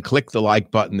listening. Click the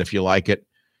like button if you like it.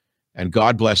 And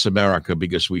God bless America,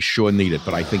 because we sure need it.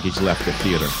 But I think he's left the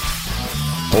theater.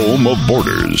 Home of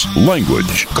borders,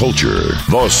 language, culture,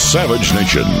 the Savage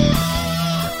Nation.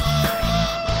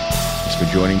 Thanks for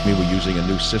joining me. We're using a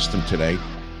new system today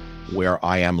where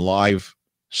I am live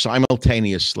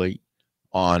simultaneously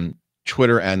on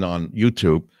Twitter and on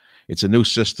YouTube. It's a new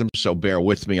system, so bear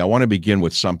with me. I want to begin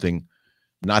with something,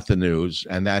 not the news,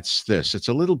 and that's this. It's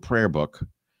a little prayer book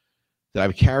that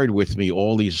I've carried with me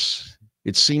all these,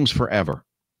 it seems forever.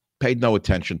 Paid no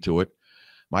attention to it.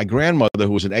 My grandmother,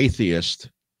 who was an atheist,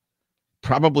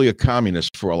 probably a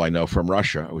communist for all I know, from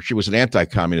Russia. She was an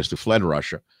anti-communist who fled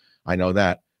Russia. I know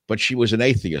that. But she was an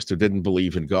atheist who didn't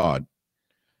believe in God.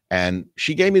 And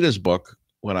she gave me this book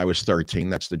when I was 13.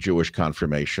 That's the Jewish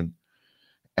confirmation.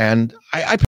 And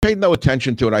I paid no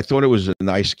attention to it. I thought it was a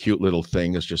nice, cute little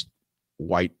thing. It's just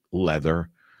white leather.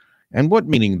 And what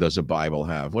meaning does a Bible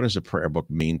have? What does a prayer book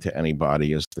mean to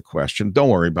anybody is the question. Don't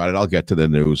worry about it. I'll get to the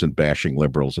news and bashing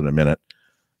liberals in a minute,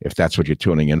 if that's what you're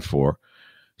tuning in for.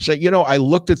 So, I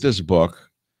looked at this book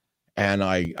and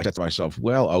I said to myself,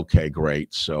 well, okay,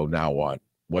 great. So now what?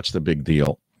 What's the big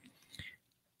deal?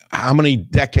 How many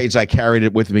decades I carried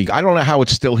it with me? I don't know how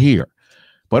it's still here.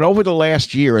 But over the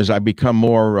last year, as I become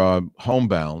more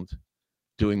homebound,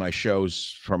 doing my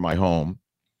shows from my home,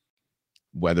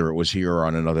 whether it was here or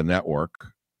on another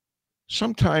network,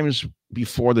 sometimes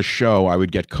before the show, I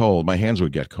would get cold. My hands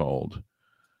would get cold.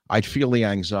 I'd feel the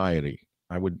anxiety.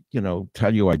 I would,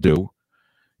 tell you I do.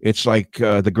 It's like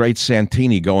the great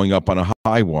Santini going up on a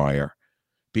high wire,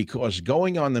 because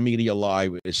going on the media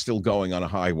live is still going on a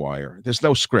high wire. There's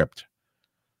no script.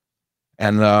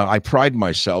 And I pride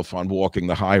myself on walking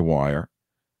the high wire.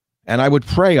 And I would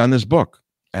pray on this book.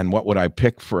 And what would I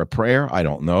pick for a prayer? I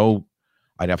don't know.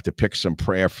 I'd have to pick some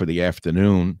prayer for the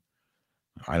afternoon.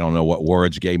 I don't know what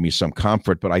words gave me some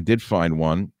comfort, but I did find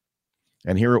one.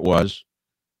 And here it was.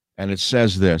 And it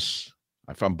says this.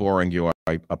 If I'm boring you,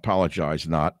 I apologize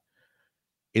not.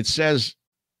 It says,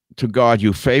 to God,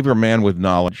 you favor man with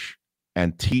knowledge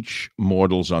and teach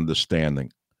mortals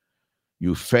understanding.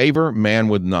 You favor man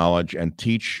with knowledge and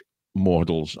teach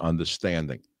mortals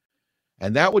understanding.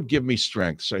 And that would give me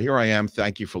strength. So here I am.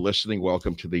 Thank you for listening.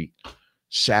 Welcome to the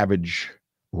Savage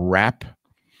Rap.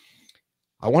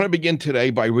 I want to begin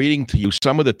today by reading to you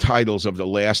some of the titles of the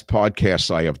last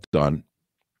podcasts I have done.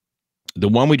 The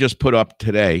one we just put up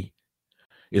today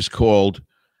is called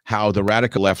How the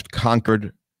Radical Left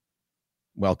Conquered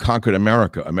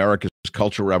America, America's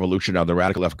Cultural Revolution, How the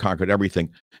Radical Left Conquered Everything.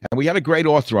 And we had a great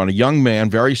author on, a young man,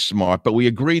 very smart, but we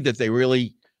agreed that they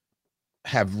really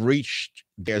have reached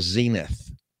their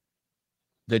zenith.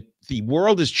 That the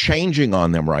world is changing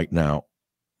on them right now.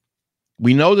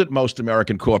 We know that most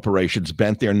American corporations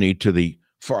bent their knee to the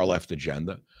far left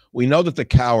agenda. We know that the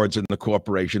cowards in the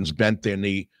corporations bent their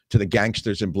knee to the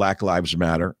gangsters in Black Lives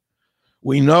Matter.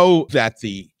 We know that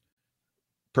the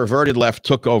perverted left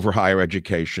took over higher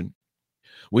education.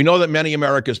 We know that many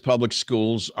America's public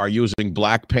schools are using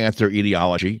Black Panther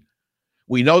ideology.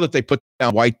 We know that they put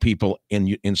down white people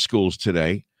in schools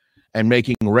today and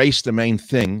making race the main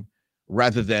thing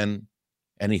rather than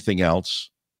anything else.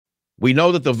 We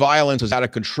know that the violence is out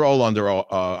of control under, I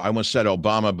almost said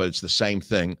Obama, but it's the same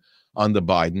thing under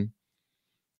Biden.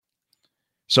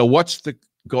 So what's the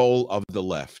goal of the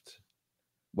left?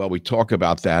 Well, we talk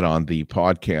about that on the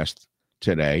podcast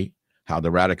today, how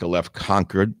the radical left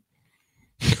conquered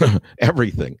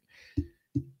everything.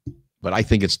 But I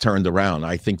think it's turned around.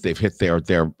 I think they've hit their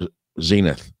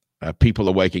zenith. People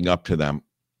are waking up to them.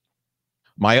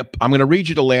 I'm going to read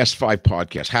you the last 5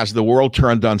 podcasts. Has the world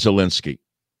turned on Zelensky?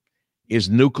 Is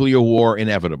nuclear war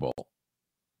inevitable?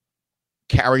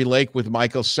 Carrie Lake with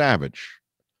Michael Savage.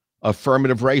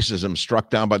 Affirmative racism struck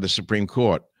down by the Supreme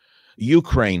Court.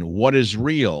 Ukraine, what is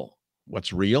real?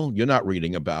 What's real? You're not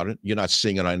reading about it. You're not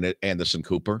seeing it on Anderson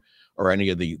Cooper or any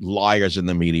of the liars in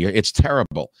the media. It's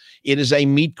terrible. It is a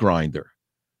meat grinder.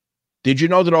 Did you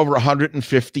know that over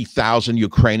 150,000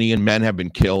 Ukrainian men have been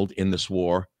killed in this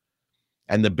war?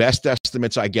 And the best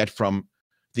estimates I get from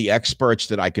the experts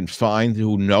that I can find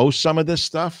who know some of this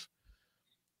stuff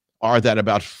are that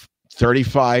about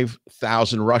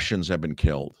 35,000 Russians have been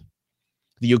killed.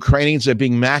 The Ukrainians are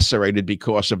being macerated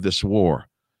because of this war.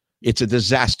 It's a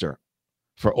disaster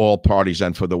for all parties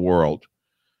and for the world.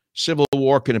 Civil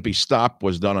War, Can It Be Stopped?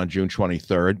 Was done on June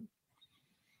 23rd.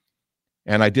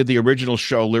 And I did the original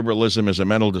show, Liberalism is a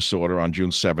Mental Disorder, on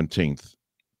June 17th.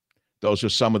 Those are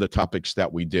some of the topics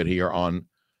that we did here on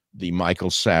the Michael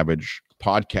Savage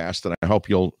podcast, and I hope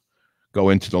you'll go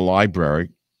into the library.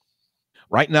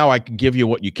 Right now, I can give you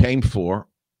what you came for,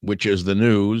 which is the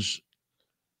news,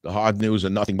 the hard news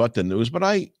and nothing but the news. But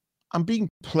I'm being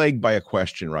plagued by a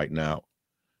question right now,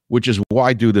 which is,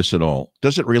 why do this at all?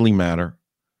 Does it really matter?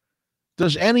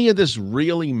 Does any of this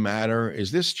really matter?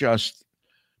 Is this just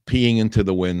peeing into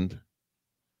the wind?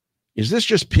 Is this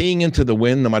just peeing into the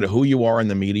wind, no matter who you are in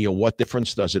the media? What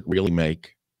difference does it really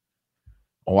make?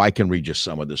 Oh, I can read you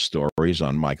some of the stories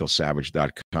on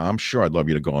michaelsavage.com. Sure, I'd love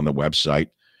you to go on the website.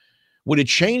 Would it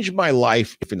change my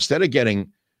life if instead of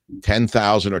getting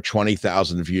 10,000 or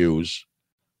 20,000 views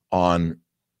on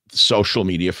social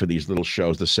media for these little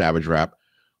shows, the Savage Rap,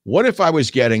 what if I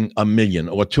was getting 1 million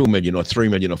or 2 million or 3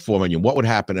 million or 4 million? What would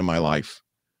happen in my life?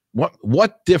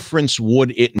 What difference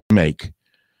would it make?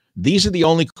 These are the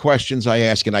only questions I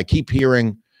ask, and I keep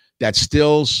hearing that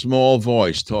still small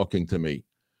voice talking to me,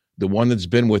 the one that's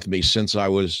been with me since I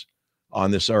was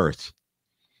on this earth.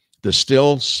 The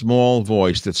still small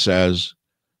voice that says,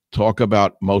 talk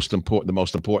about the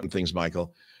most important things,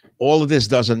 Michael. All of this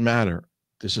doesn't matter.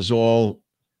 This is all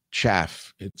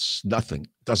chaff. It's nothing.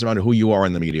 It doesn't matter who you are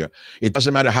in the media. It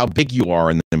doesn't matter how big you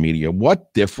are in the media.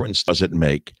 What difference does it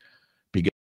make?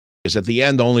 Because at the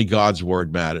end, only God's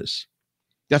word matters.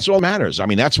 That's all that matters. I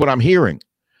mean, that's what I'm hearing.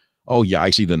 Oh, yeah, I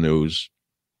see the news.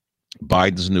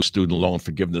 Biden's new student loan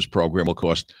forgiveness program will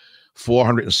cost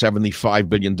 $475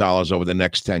 billion over the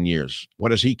next 10 years. What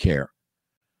does he care?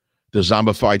 The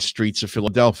zombified streets of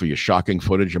Philadelphia. Shocking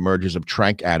footage emerges of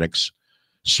trank addicts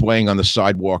swaying on the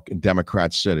sidewalk in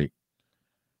Democrat City.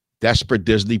 Desperate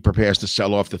Disney prepares to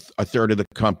sell off a third of the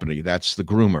company. That's the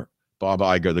groomer, Bob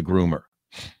Iger, the groomer.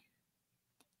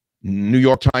 New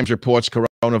York Times reports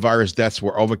coronavirus deaths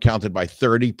were overcounted by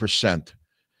 30%.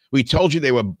 We told you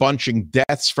they were bunching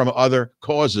deaths from other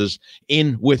causes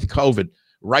in with COVID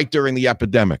right during the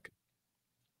epidemic.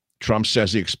 Trump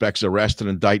says he expects arrest and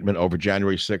indictment over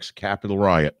January 6th Capitol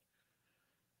riot.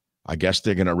 I guess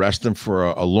they're going to arrest him for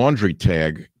a laundry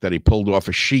tag that he pulled off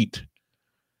a sheet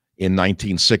in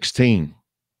 1916.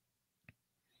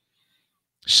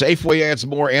 Safeway adds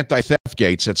more anti-theft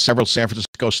gates at several San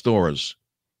Francisco stores.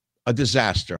 A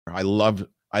disaster. I love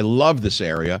this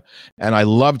area, and I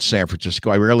loved San Francisco.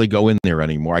 I rarely go in there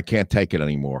anymore. I can't take it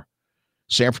anymore.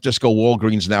 San Francisco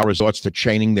Walgreens now resorts to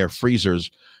chaining their freezers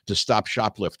to stop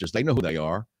shoplifters. They know who they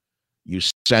are. You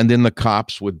send in the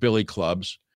cops with billy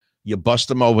clubs. You bust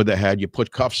them over the head. You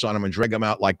put cuffs on them and drag them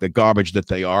out like the garbage that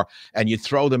they are, and you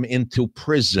throw them into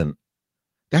prison.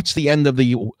 That's the end of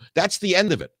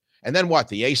it. And then what?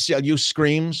 The ACLU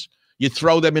screams. You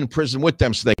throw them in prison with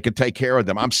them so they can take care of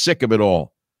them. I'm sick of it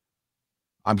all.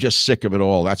 I'm just sick of it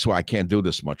all. That's why I can't do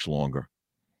this much longer.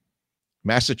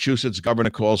 Massachusetts governor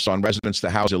calls on residents to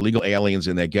house illegal aliens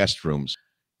in their guest rooms.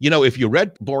 You know, if you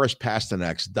read Boris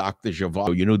Pasternak's Dr.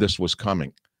 Zhivago, you knew this was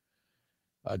coming.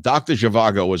 Dr.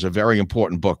 Zhivago was a very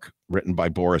important book written by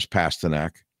Boris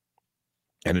Pasternak,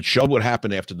 and it showed what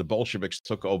happened after the Bolsheviks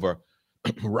took over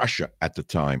Russia at the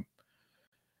time.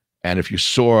 And if you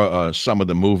saw some of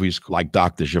the movies like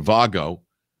Dr. Zhivago,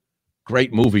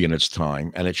 great movie in its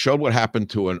time, and it showed what happened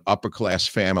to an upper-class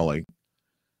family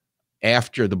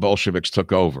after the Bolsheviks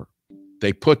took over.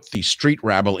 They put the street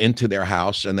rabble into their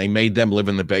house, and they made them live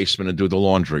in the basement and do the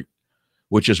laundry,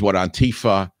 which is what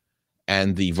Antifa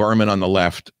and the vermin on the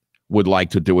left would like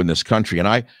to do in this country. And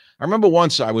I remember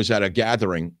once I was at a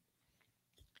gathering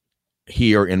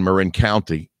here in Marin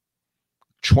County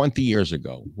 20 years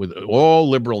ago with all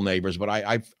liberal neighbors, but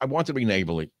I want to be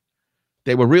neighborly.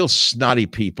 They were real snotty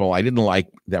people. I didn't like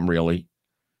them really.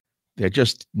 They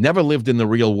just never lived in the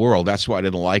real world. That's why I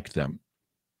didn't like them.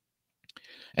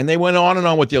 And they went on and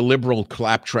on with their liberal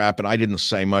claptrap, and I didn't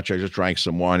say much. I just drank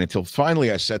some wine until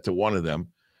finally I said to one of them,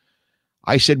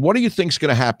 I said, what do you think is going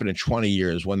to happen in 20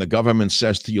 years when the government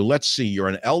says to you, let's see, you're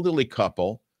an elderly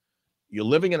couple, you're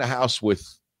living in a house with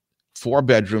 4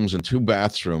 bedrooms and 2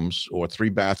 bathrooms or 3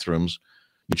 bathrooms,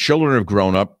 your children have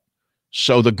grown up,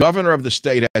 so the governor of the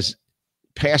state has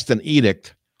passed an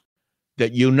edict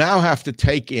that you now have to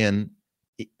take in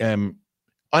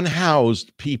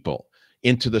unhoused people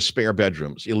into the spare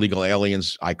bedrooms, illegal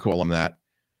aliens, I call them that.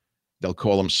 They'll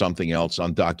call them something else,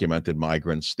 undocumented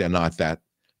migrants. They're not that.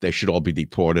 They should all be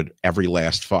deported, every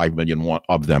last 5 million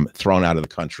of them thrown out of the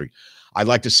country. I'd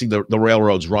like to see the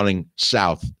railroads running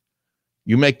south.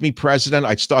 You make me president,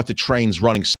 I'd start the trains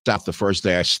running south the first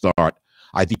day I start.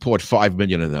 I deport 5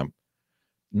 million of them.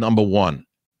 Number one,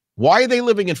 why are they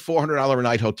living in $400 a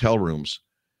night hotel rooms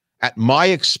at my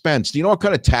expense? Do you know what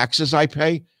kind of taxes I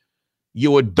pay? You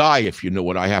would die if you knew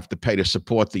what I have to pay to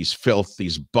support these filth,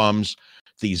 these bums,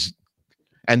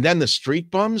 and then the street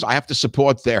bums, I have to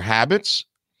support their habits.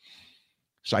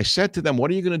 So I said to them, what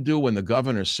are you going to do when the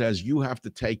governor says you have to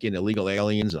take in illegal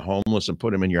aliens and homeless and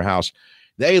put them in your house?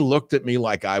 They looked at me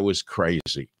like I was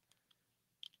crazy.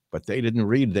 But they didn't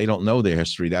read. They don't know their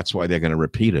history. That's why they're going to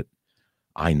repeat it.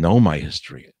 I know my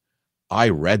history. I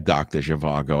read Dr.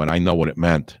 Zhivago, and I know what it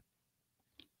meant.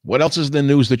 What else is in the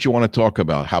news that you want to talk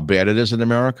about? How bad it is in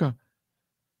America?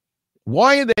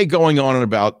 Why are they going on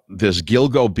about this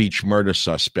Gilgo Beach murder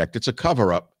suspect? It's a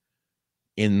cover-up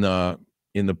in the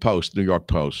Post, New York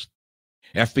Post.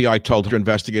 FBI told her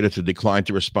investigator to decline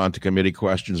to respond to committee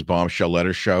questions, bombshell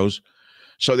letter shows.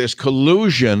 So there's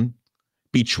collusion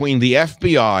between the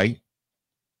FBI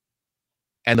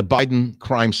and the Biden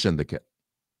crime syndicate.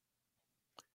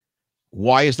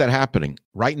 Why is that happening?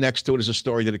 Right next to it is a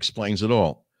story that explains it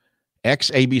all.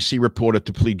 Ex-ABC reporter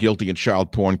to plead guilty in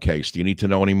child porn case. Do you need to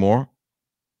know any more?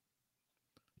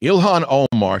 Ilhan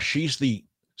Omar, she's the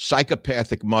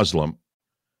psychopathic Muslim,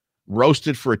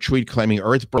 roasted for a tweet claiming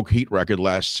Earth broke heat record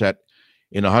last set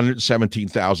in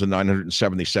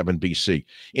 117,977 BC.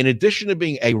 In addition to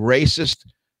being a racist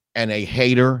and a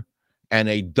hater and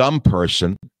a dumb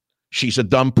person, she's a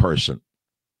dumb person.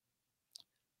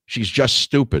 She's just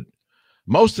stupid.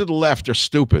 Most of the left are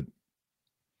stupid.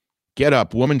 Get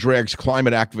up. Woman drags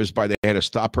climate activist by the hair to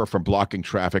stop her from blocking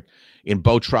traffic in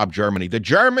Bottrop, Germany. The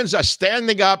Germans are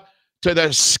standing up to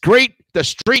the street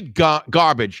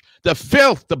garbage, the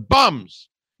filth, the bums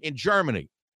in Germany.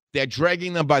 They're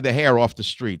dragging them by the hair off the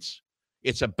streets.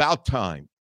 It's about time.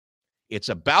 It's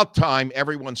about time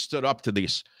everyone stood up to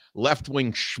these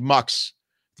left-wing schmucks,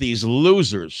 these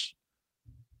losers.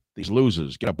 These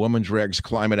losers. Get up. Woman drags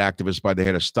climate activist by the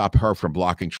hair to stop her from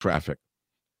blocking traffic.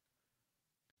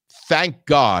 Thank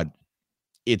God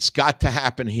it's got to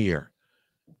happen here,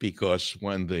 because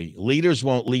when the leaders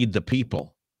won't lead the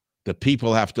people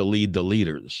have to lead the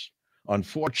leaders.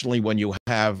 Unfortunately, when you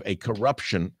have a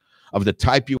corruption of the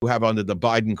type you have under the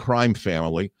Biden crime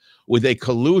family, with a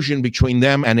collusion between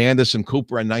them and Anderson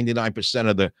Cooper and 99%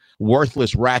 of the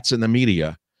worthless rats in the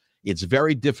media, it's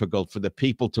very difficult for the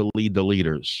people to lead the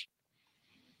leaders.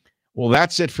 Well,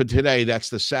 that's it for today. That's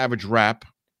the Savage Rap.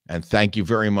 And thank you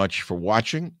very much for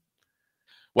watching.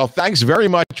 Well, thanks very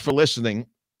much for listening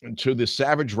to the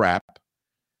Savage Rap.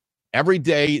 Every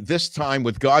day, this time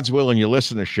with God's will and your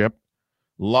listenership,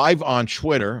 live on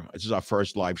Twitter. This is our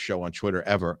first live show on Twitter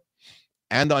ever.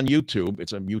 And on YouTube.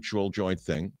 It's a mutual joint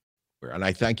thing. And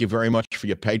I thank you very much for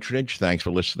your patronage. Thanks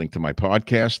for listening to my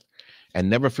podcast. And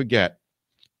never forget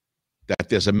that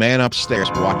there's a man upstairs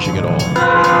watching it all.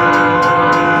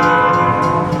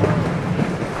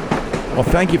 Well,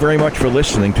 thank you very much for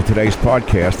listening to today's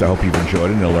podcast. I hope you've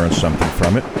enjoyed it and learned something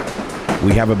from it.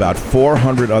 We have about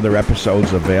 400 other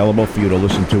episodes available for you to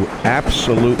listen to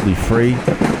absolutely free.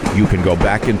 You can go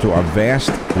back into our vast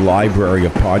library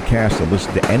of podcasts and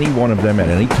listen to any one of them at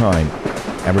any time.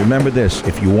 And remember this,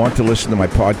 if you want to listen to my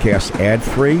podcast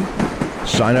ad-free,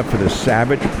 sign up for the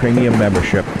Savage Premium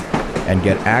membership and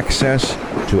get access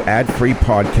to ad-free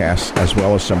podcasts as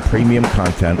well as some premium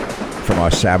content from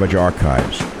our Savage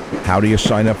archives. How do you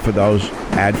sign up for those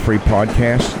ad-free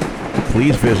podcasts?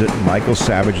 Please visit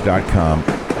michaelsavage.com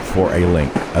for a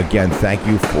link. Again, thank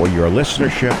you for your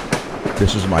listenership.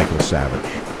 This is Michael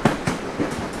Savage.